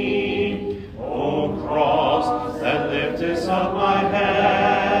be. O cross that liftest up my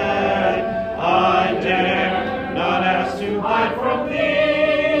head, I dare not ask to hide from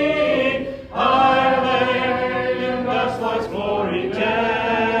thee. I lay in dust lies glory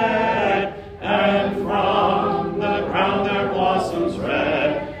dead, and from the ground there blossoms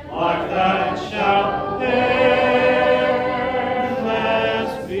red, life that shall peerless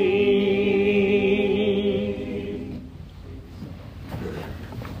be.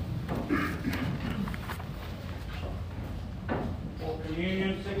 Open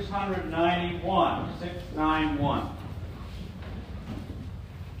Union 691, 691.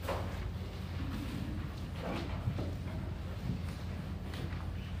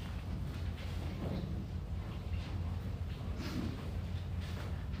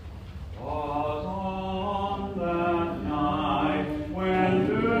 Was on that night when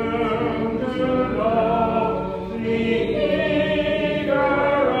doom to know the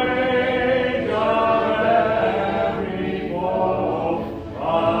eager rage of every foe, a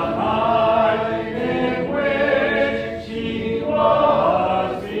night in which she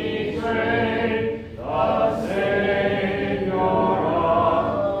was betrayed, the Savior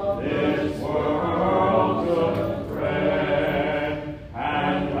of this world took bread,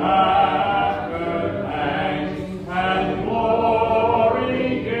 and after thanks and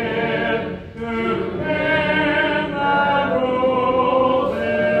glory give to Him that rules in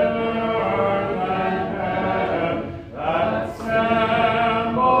earth and heaven, that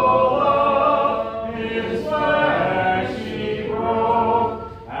symbol of His flesh He broke,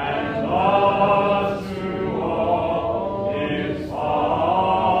 and thus to all His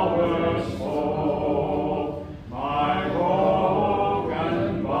followers spoke. My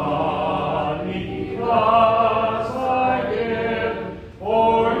broken body thus I give,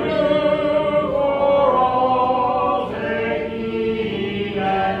 for you, for all, take heed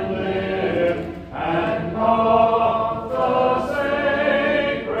and live, and know the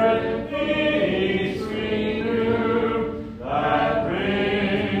sacred peace renew, that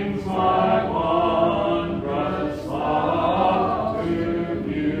brings my wondrous love to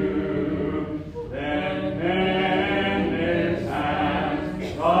view. Then in His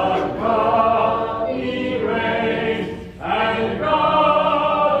hands the cup He raised, and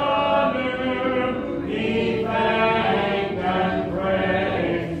God anew He thanked and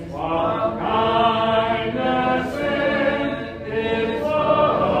praised. What kindness in His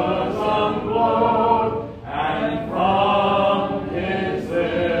bosom glowed, and from His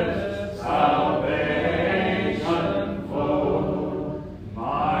lips salvation flowed.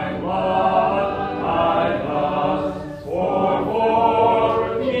 My blood I thus pour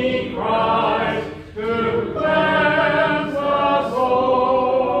forth, He cries, to cleanse the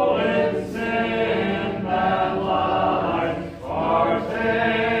soul in sin that lies.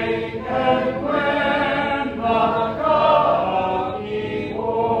 Partake and when the cup He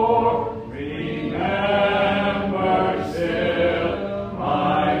bore, remember still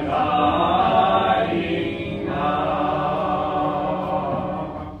my dying hour.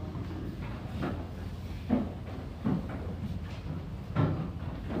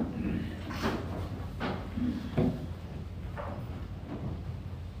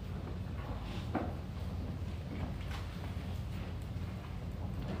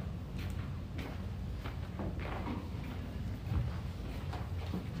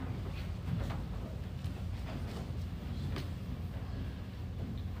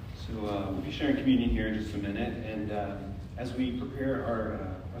 So we'll be sharing communion here in just a minute, and as we prepare our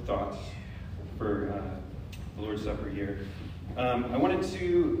thoughts for the Lord's Supper here, I wanted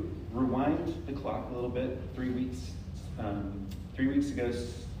to rewind the clock a little bit. 3 weeks ago,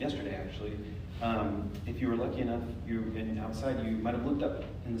 yesterday actually, if you were lucky enough, you've been outside, you might have looked up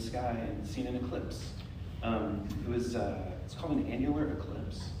in the sky and seen an eclipse. It's called an annular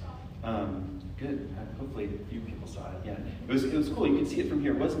eclipse. Good. Hopefully a few people saw it. Yeah, it was cool. You could see it from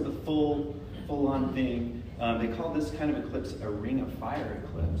here. It wasn't the full-on thing. They call this kind of eclipse a ring of fire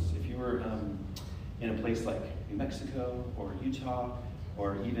eclipse. If you were in a place like New Mexico or Utah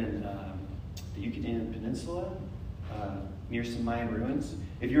or even the Yucatan Peninsula near some Mayan ruins,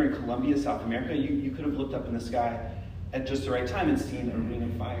 if you're in Colombia, South America, you could have looked up in the sky at just the right time and seen a ring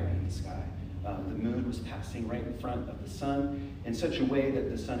of fire in the sky. The moon was passing right in front of the sun in such a way that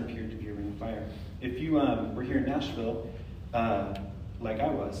the sun appeared to be a ring of fire. If you were here in Nashville, like I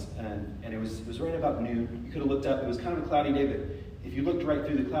was, and it was right about noon, you could have looked up. It was kind of a cloudy day, but if you looked right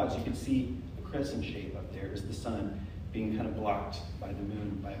through the clouds, you could see a crescent shape up there as the sun being kind of blocked by the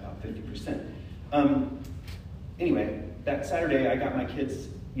moon by about 50%. Anyway, that Saturday, I got my kids,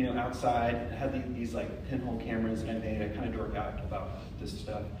 outside. I had these like pinhole cameras that I made. I kind of dork out about this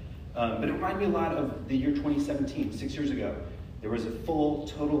stuff. But it reminded me a lot of the year 2017, 6 years ago. There was a full,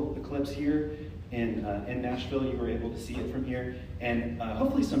 total eclipse here in Nashville. You were able to see it from here. And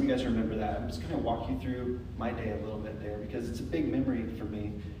hopefully some of you guys remember that. I'm just going to walk you through my day a little bit there because it's a big memory for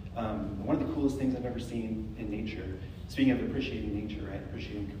me. One of the coolest things I've ever seen in nature. Speaking of appreciating nature, right?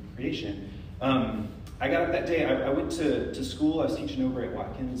 Appreciating creation. I got up that day. I went to school. I was teaching over at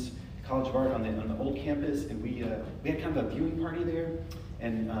Watkins College of Art on the old campus, and we had kind of a viewing party there.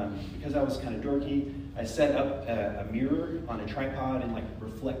 And because I was kind of dorky, I set up a mirror on a tripod and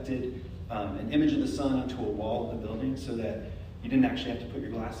reflected an image of the sun onto a wall of the building so that you didn't actually have to put your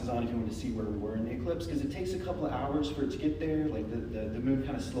glasses on if you wanted to see where we were in the eclipse, because it takes a couple of hours for it to get there. Like the moon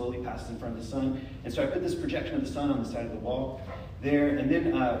kind of slowly passes in front of the sun. And so I put this projection of the sun on the side of the wall there. And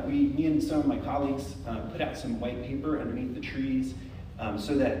then me and some of my colleagues put out some white paper underneath the trees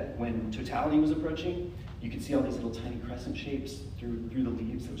so that when totality was approaching, you could see all these little tiny crescent shapes through the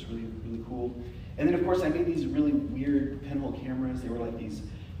leaves. It was really, really cool. And then, of course, I made these really weird pinhole cameras. They were like these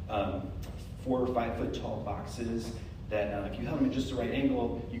 4 or 5 foot tall boxes that if you held them at just the right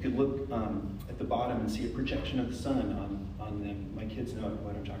angle, you could look at the bottom and see a projection of the sun on them. My kids know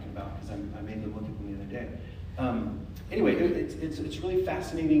what I'm talking about because I made them look at them the other day. Anyway, it's a really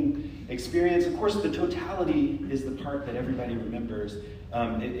fascinating experience. Of course, the totality is the part that everybody remembers.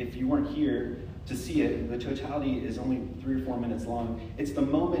 If you weren't here to see it, the totality is only 3 or 4 minutes long. It's the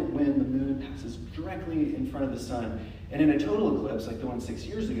moment when the moon passes directly in front of the sun. And in a total eclipse, like the one 6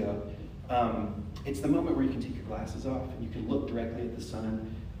 years ago, it's the moment where you can take your glasses off and you can look directly at the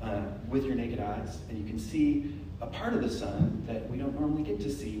sun with your naked eyes, and you can see a part of the sun that we don't normally get to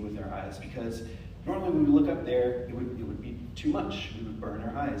see with our eyes, because normally when we look up there, it would be too much. We would burn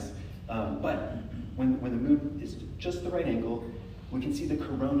our eyes. But when the moon is just the right angle, we can see the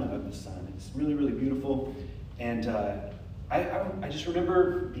corona of the sun. It's really, really beautiful. And I just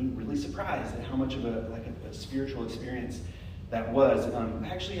remember being really surprised at how much of a spiritual experience that was. I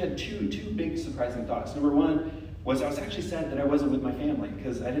actually had two big surprising thoughts. Number one was I was actually sad that I wasn't with my family,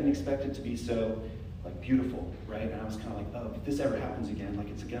 because I didn't expect it to be so beautiful, right? And I was kind of like, oh, if this ever happens again,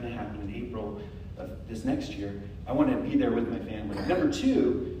 it's going to happen in April of this next year, I want to be there with my family. Number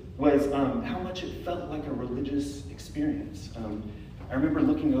two was how much it felt like a religious experience. I remember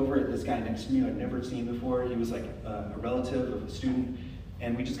looking over at this guy next to me I'd never seen before. He was like a relative of a student,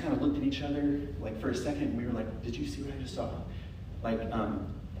 and we just kind of looked at each other for a second, and we were like, did you see what I just saw?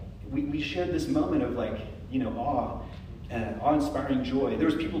 We shared this moment of awe-inspiring joy. There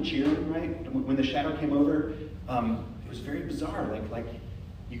was people cheering, right? When the shadow came over, it was very bizarre.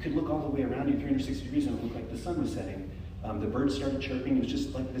 You could look all the way around you 360 degrees and it looked like the sun was setting. The birds started chirping. It was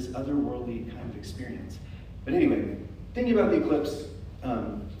just like this otherworldly kind of experience. But anyway, thinking about the eclipse,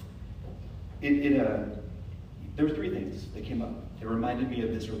 there were 3 things that came up that reminded me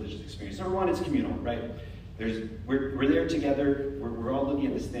of this religious experience. Number one, it's communal, right? We're there together, we're all looking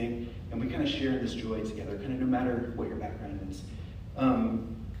at this thing, and we kind of share this joy together, kind of no matter what your background is.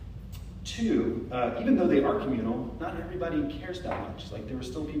 2, even though they are communal, not everybody cares that much. There were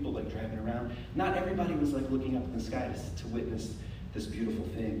still people driving around. Not everybody was looking up in the sky to witness this beautiful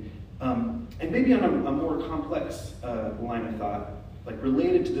thing. And maybe on a more complex line of thought,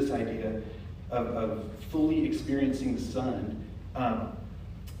 related to this idea of fully experiencing the sun,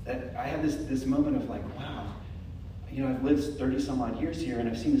 that I had this moment of wow, I've lived 30 some odd years here and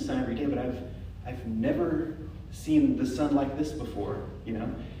I've seen the sun every day, but I've never seen the sun like this before.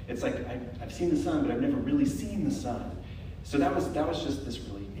 It's I've seen the sun, but I've never really seen the sun. So that was just this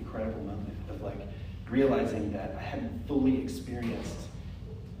really incredible moment of realizing that I hadn't fully experienced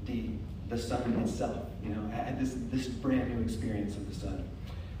the sun itself. I had this brand new experience of the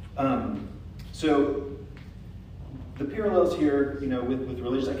sun. So the parallels here, with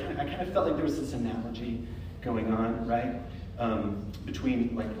religion, I kind of felt like there was this analogy going on, right?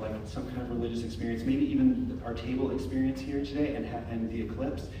 Between some kind of religious experience, maybe even our table experience here today, and the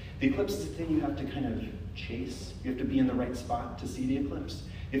eclipse. The eclipse is the thing you have to kind of chase. You have to be in the right spot to see the eclipse.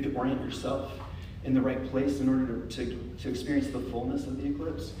 You have to orient yourself in the right place in order to experience the fullness of the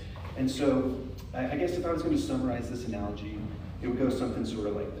eclipse. And so, I guess if I was going to summarize this analogy, it would go something sort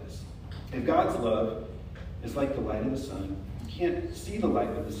of like this. If God's love is like the light of the sun. You can't see the light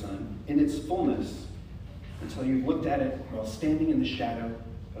of the sun in its fullness until you've looked at it while standing in the shadow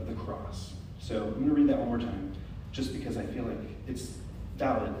of the cross. So I'm going to read that one more time, just because I feel like it's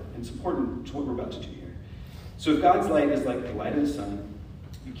valid and it's important to what we're about to do here. So if God's light is like the light of the sun,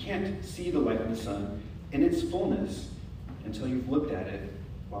 you can't see the light of the sun in its fullness until you've looked at it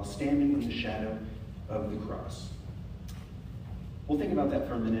while standing in the shadow of the cross. We'll think about that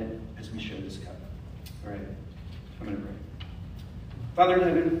for a minute as we share this cup. All right, I'm going to pray. Father in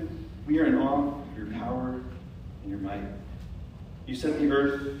heaven, we are in awe of your power and your might. You set the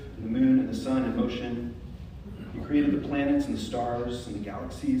earth and the moon and the sun in motion. You created the planets and the stars and the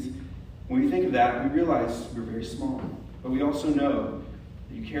galaxies. When we think of that, we realize we're very small. But we also know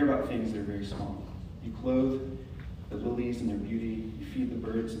that you care about things that are very small. You clothe the lilies in their beauty. You feed the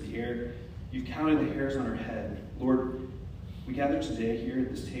birds of the air. You've counted the hairs on our head. Lord, we gather today here at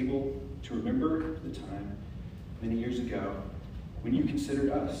this table to remember the time many years ago when you considered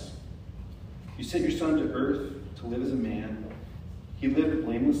us. You sent your son to earth to live as a man. He lived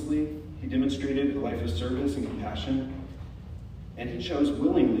blamelessly. He demonstrated a life of service and compassion. And he chose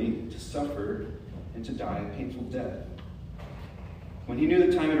willingly to suffer and to die a painful death. When he knew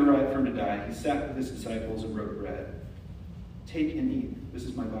the time had arrived for him to die, he sat with his disciples and broke bread. Take and eat. This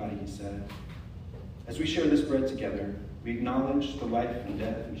is my body, he said. As we share this bread together, we acknowledge the life and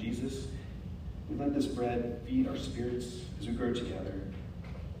death of Jesus. We let this bread feed our spirits as we grow together.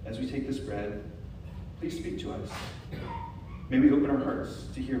 As we take this bread, please speak to us. May we open our hearts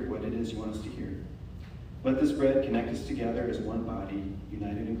to hear what it is you want us to hear. Let this bread connect us together as one body,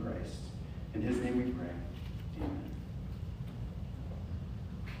 united in Christ. In his name we pray. Amen.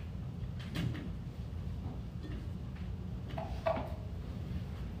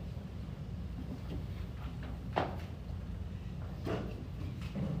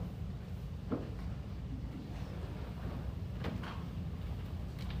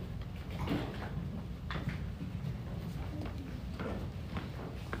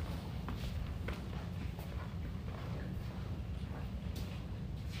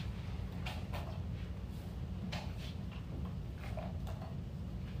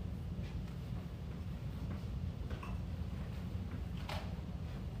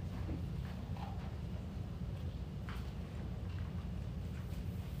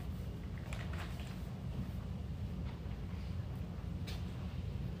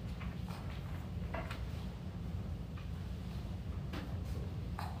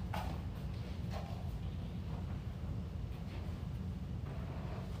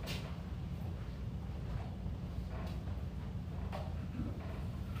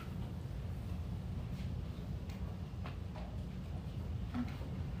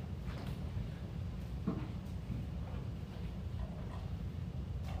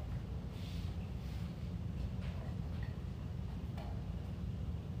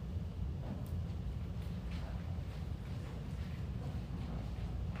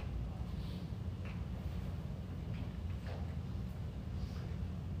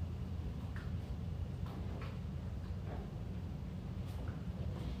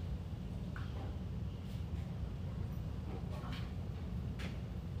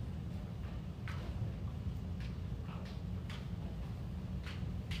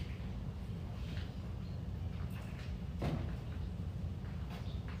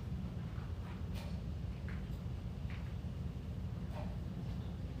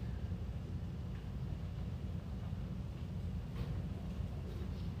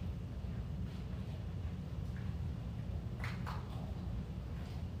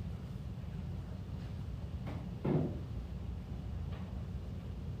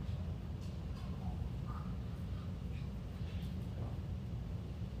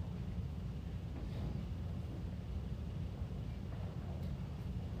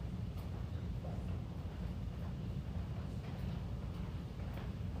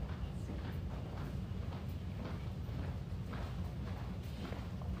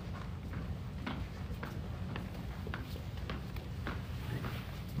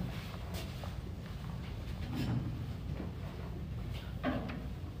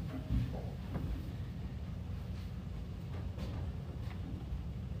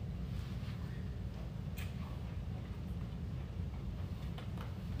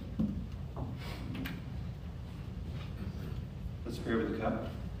 Let's pray over the cup.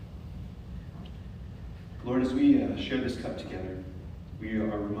 Lord, as we share this cup together, we are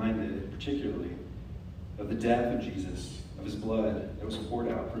reminded particularly of the death of Jesus, of his blood that was poured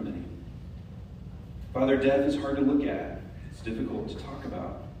out for many. Father, death is hard to look at. It's difficult to talk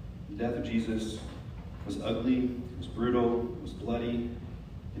about. The death of Jesus was ugly, it was brutal, it was bloody,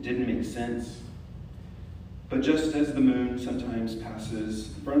 it didn't make sense. But just as the moon sometimes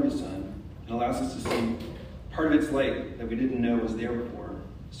passes in front of the sun and allows us to see part of its light that we didn't know was there before,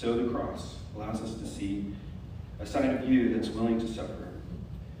 so the cross allows us to see a side of you that's willing to suffer,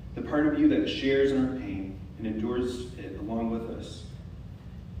 the part of you that shares in our pain and endures it along with us.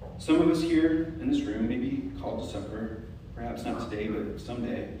 Some of us here in this room may be called to suffer, perhaps not today, but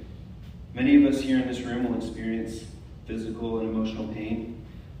someday. Many of us here in this room will experience physical and emotional pain,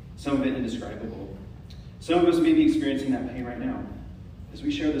 some of it indescribable. Some of us may be experiencing that pain right now. As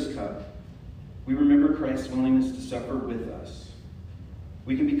we share this cup, we remember Christ's willingness to suffer with us.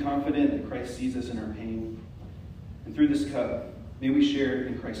 We can be confident that Christ sees us in our pain. And through this cup, may we share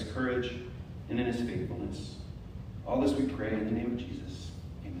in Christ's courage and in his faithfulness. All this we pray in the name of Jesus.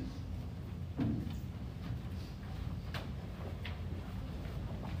 Amen.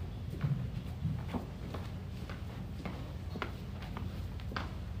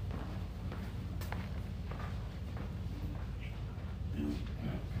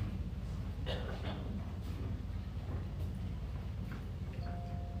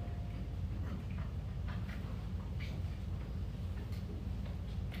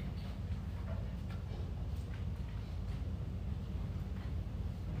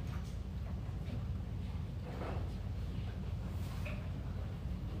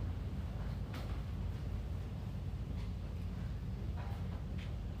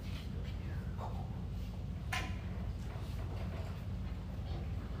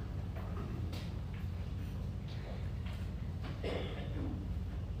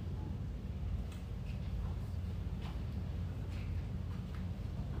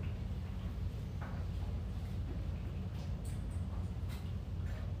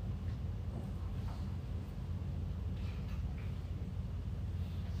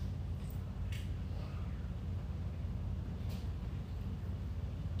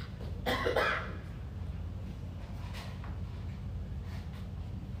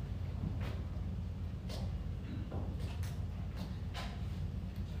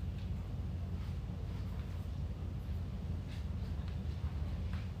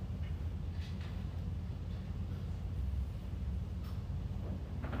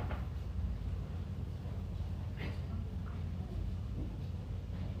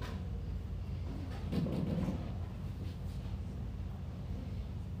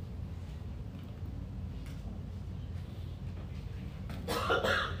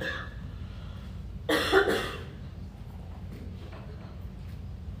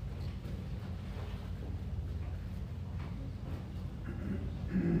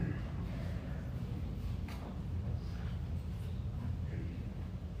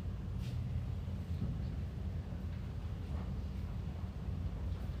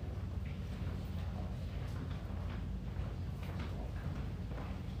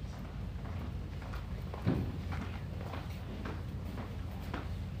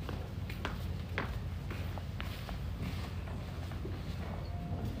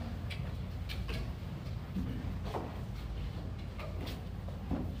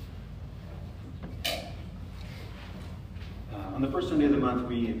 On the first Sunday of the month,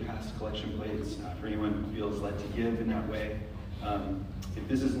 we pass collection plates for anyone who feels led to give in that way. If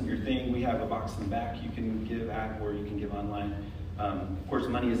this isn't your thing, we have a box in the back you can give at, or you can give online. Of course,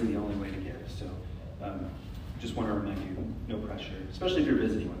 money isn't the only way to give, so just want to remind you, no pressure, especially if you're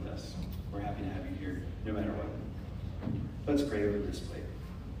visiting with us. We're happy to have you here, no matter what. Let's pray over this plate.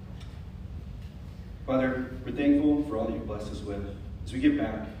 Father, we're thankful for all that you've blessed us with. As we give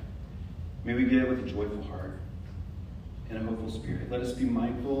back, may we give with a joyful heart and a hopeful spirit. Let us be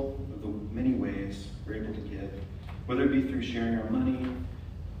mindful of the many ways we're able to give, whether it be through sharing our money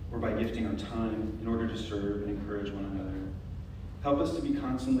or by gifting our time in order to serve and encourage one another. Help us to be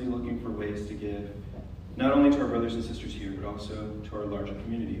constantly looking for ways to give, not only to our brothers and sisters here, but also to our larger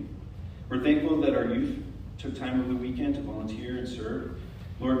community. We're thankful that our youth took time over the weekend to volunteer and serve.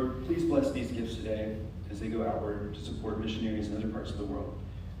 Lord, please bless these gifts today as they go outward to support missionaries in other parts of the world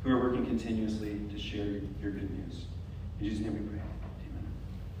who are working continuously to share your good news. In Jesus' name we pray. Amen.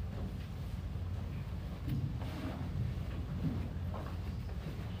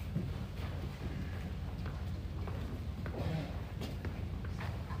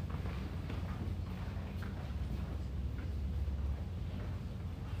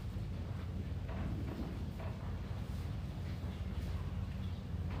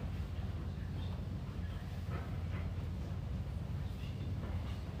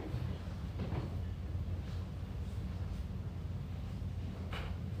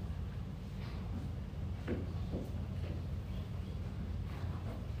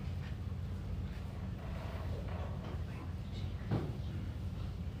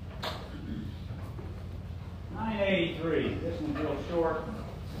 one real short,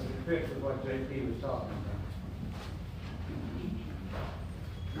 but it fits with what JP was talking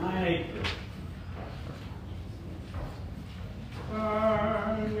about. 9:8.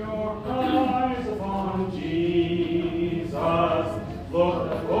 Turn your eyes upon Jesus,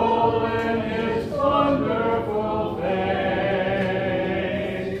 look full in his wonderful face,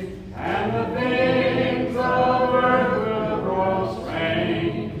 and the things of earth will grow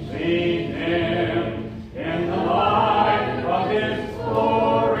strangely dim in the light of his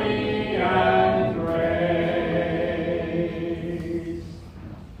glory and grace.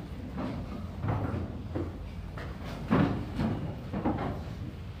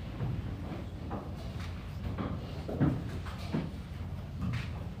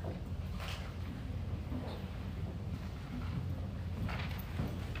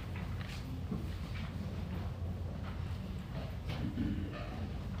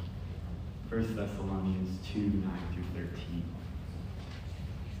 First Thessalonians 2:9-13.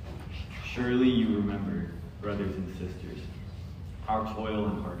 Surely you remember, brothers and sisters, our toil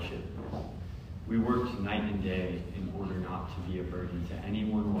and hardship. We worked night and day in order not to be a burden to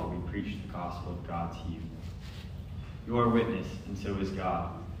anyone while we preached the gospel of God to you. You are witness, and so is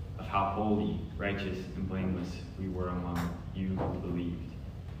God, of how holy, righteous, and blameless we were among you who believed.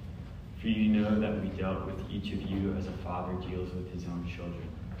 For you know that we dealt with each of you as a father deals with his own children,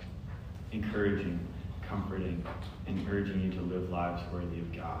 encouraging, comforting, and urging you to live lives worthy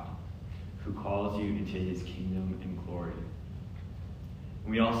of God, who calls you into his kingdom and glory.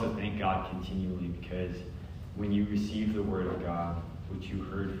 We also thank God continually because when you received the word of God, which you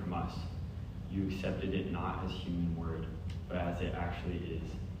heard from us, you accepted it not as human word, but as it actually is,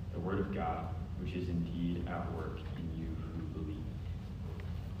 the word of God, which is indeed at work in you who believe.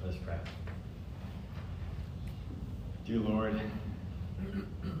 Let us pray. Dear Lord,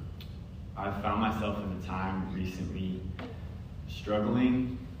 I've found myself in a time recently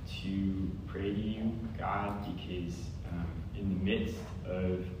struggling to pray to you, God, because in the midst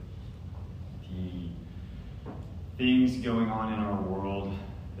of the things going on in our world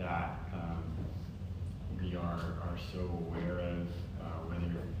that we are so aware of,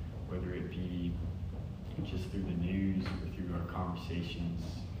 whether it be just through the news or through our conversations,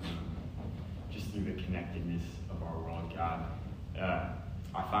 just through the connectedness of our world, God,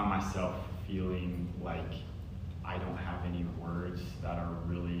 I find myself feeling like I don't have any words that are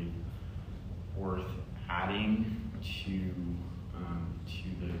really worth adding to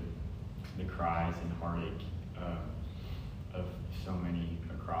the cries and heartache of so many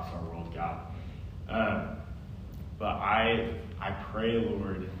across our world, God. But I pray,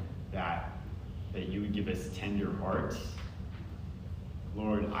 Lord, that you would give us tender hearts.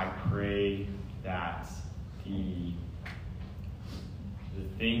 Lord, I pray that the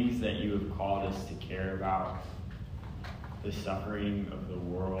things that you have called us to care about, the suffering of the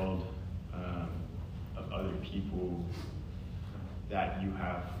world, of other people, that you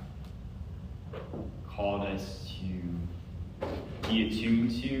have called us to be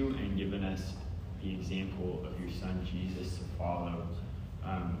attuned to and given us the example of your son Jesus to follow,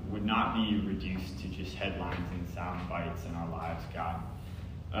 would not be reduced to just headlines and sound bites in our lives, God.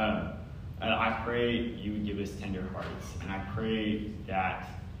 And I pray you would give us tender hearts, and I pray that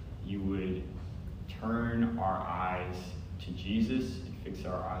you would turn our eyes to Jesus and fix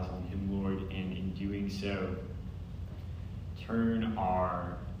our eyes on him, Lord, and in doing so, turn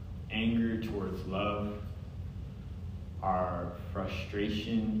our anger towards love, our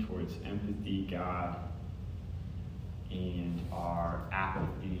frustration towards empathy, God, and our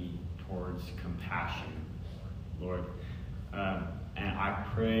apathy towards compassion, Lord. And I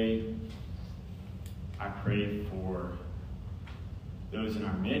pray for those in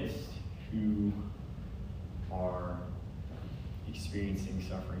our midst who are experiencing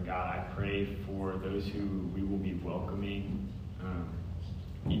suffering, God. I pray for those who we will be welcoming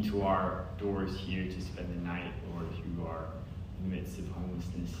into our doors here to spend the night, Lord, who are in the midst of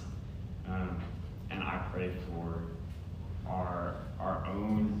homelessness. And I pray for our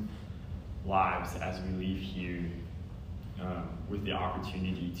own lives as we leave here with the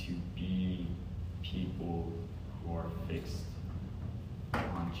opportunity to be people who are fixed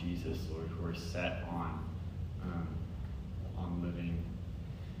on Jesus, Lord, who are set on living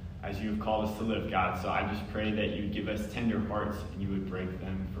as you have called us to live, God. So I just pray that you would give us tender hearts and you would break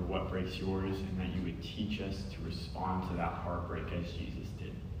them for what breaks yours, and that you would teach us to respond to that heartbreak as Jesus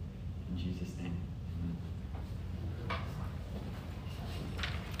did. In Jesus' name, amen.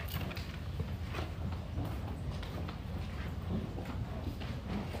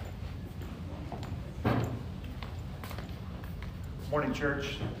 morning,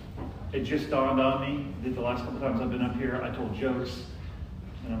 church, it just dawned on me that the last couple times I've been up here, I told jokes,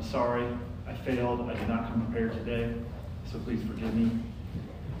 and I'm sorry, I failed. I did not come prepared today, so please forgive me.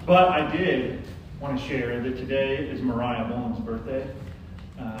 But I did want to share that today is Mariah Boland's birthday.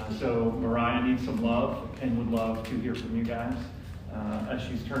 So Mariah needs some love and would love to hear from you guys as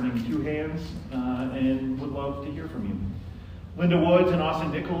she's turning 2 hands and would love to hear from you. Linda Woods and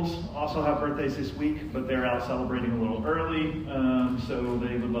Austin Nichols also have birthdays this week, but they're out celebrating a little early, so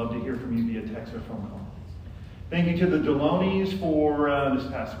they would love to hear from you via text or phone call. Thank you to the Delonis for this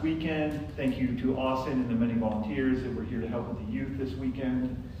past weekend. Thank you to Austin and the many volunteers that were here to help with the youth this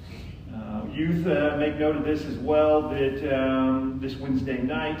weekend. Youth, make note of this as well, that this Wednesday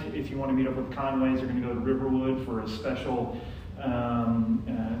night, if you want to meet up with Conways, they're going to go to Riverwood for a special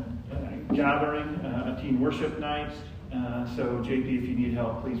gathering, a teen worship night. So JP, if you need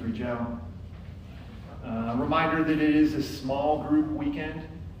help, please reach out. Reminder that it is a small group weekend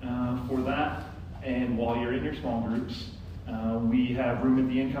for that. And while you're in your small groups, we have Room at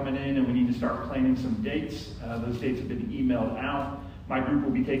the Inn coming in, and we need to start planning some dates. Those dates have been emailed out. My group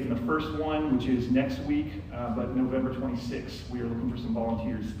will be taking the first one, which is next week, but November 26th. We are looking for some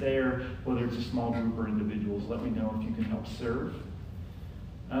volunteers there, whether it's a small group or individuals. Let me know if you can help serve.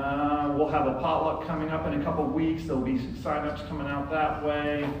 We'll have a potluck coming up in a couple weeks. There'll be some sign-ups coming out that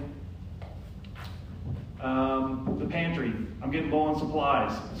way. The pantry. I'm getting low on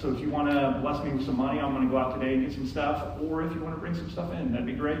supplies. So if you want to bless me with some money, I'm going to go out today and get some stuff. Or if you want to bring some stuff in, that'd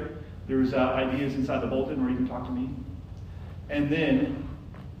be great. There's ideas inside the bulletin, or you can talk to me. And then,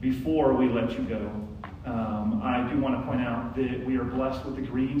 before we let you go, I do want to point out that we are blessed with the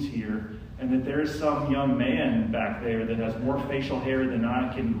greens here, and that there is some young man back there that has more facial hair than I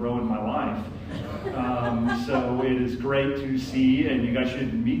can grow in my life. So it is great to see, and you guys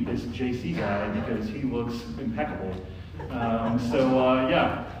should meet this JC guy because he looks impeccable.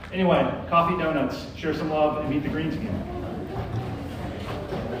 Yeah. Anyway, coffee, donuts, share some love, and meet the greens again.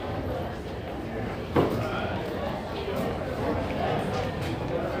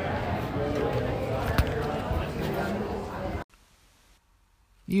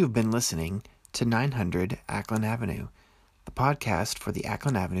 You've been listening to 900 Acklen Avenue, the podcast for the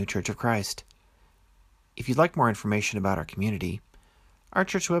Acklen Avenue Church of Christ. If you'd like more information about our community, our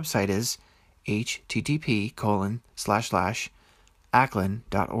church website is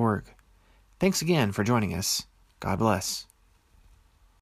http://acklen.org. Thanks again for joining us. God bless.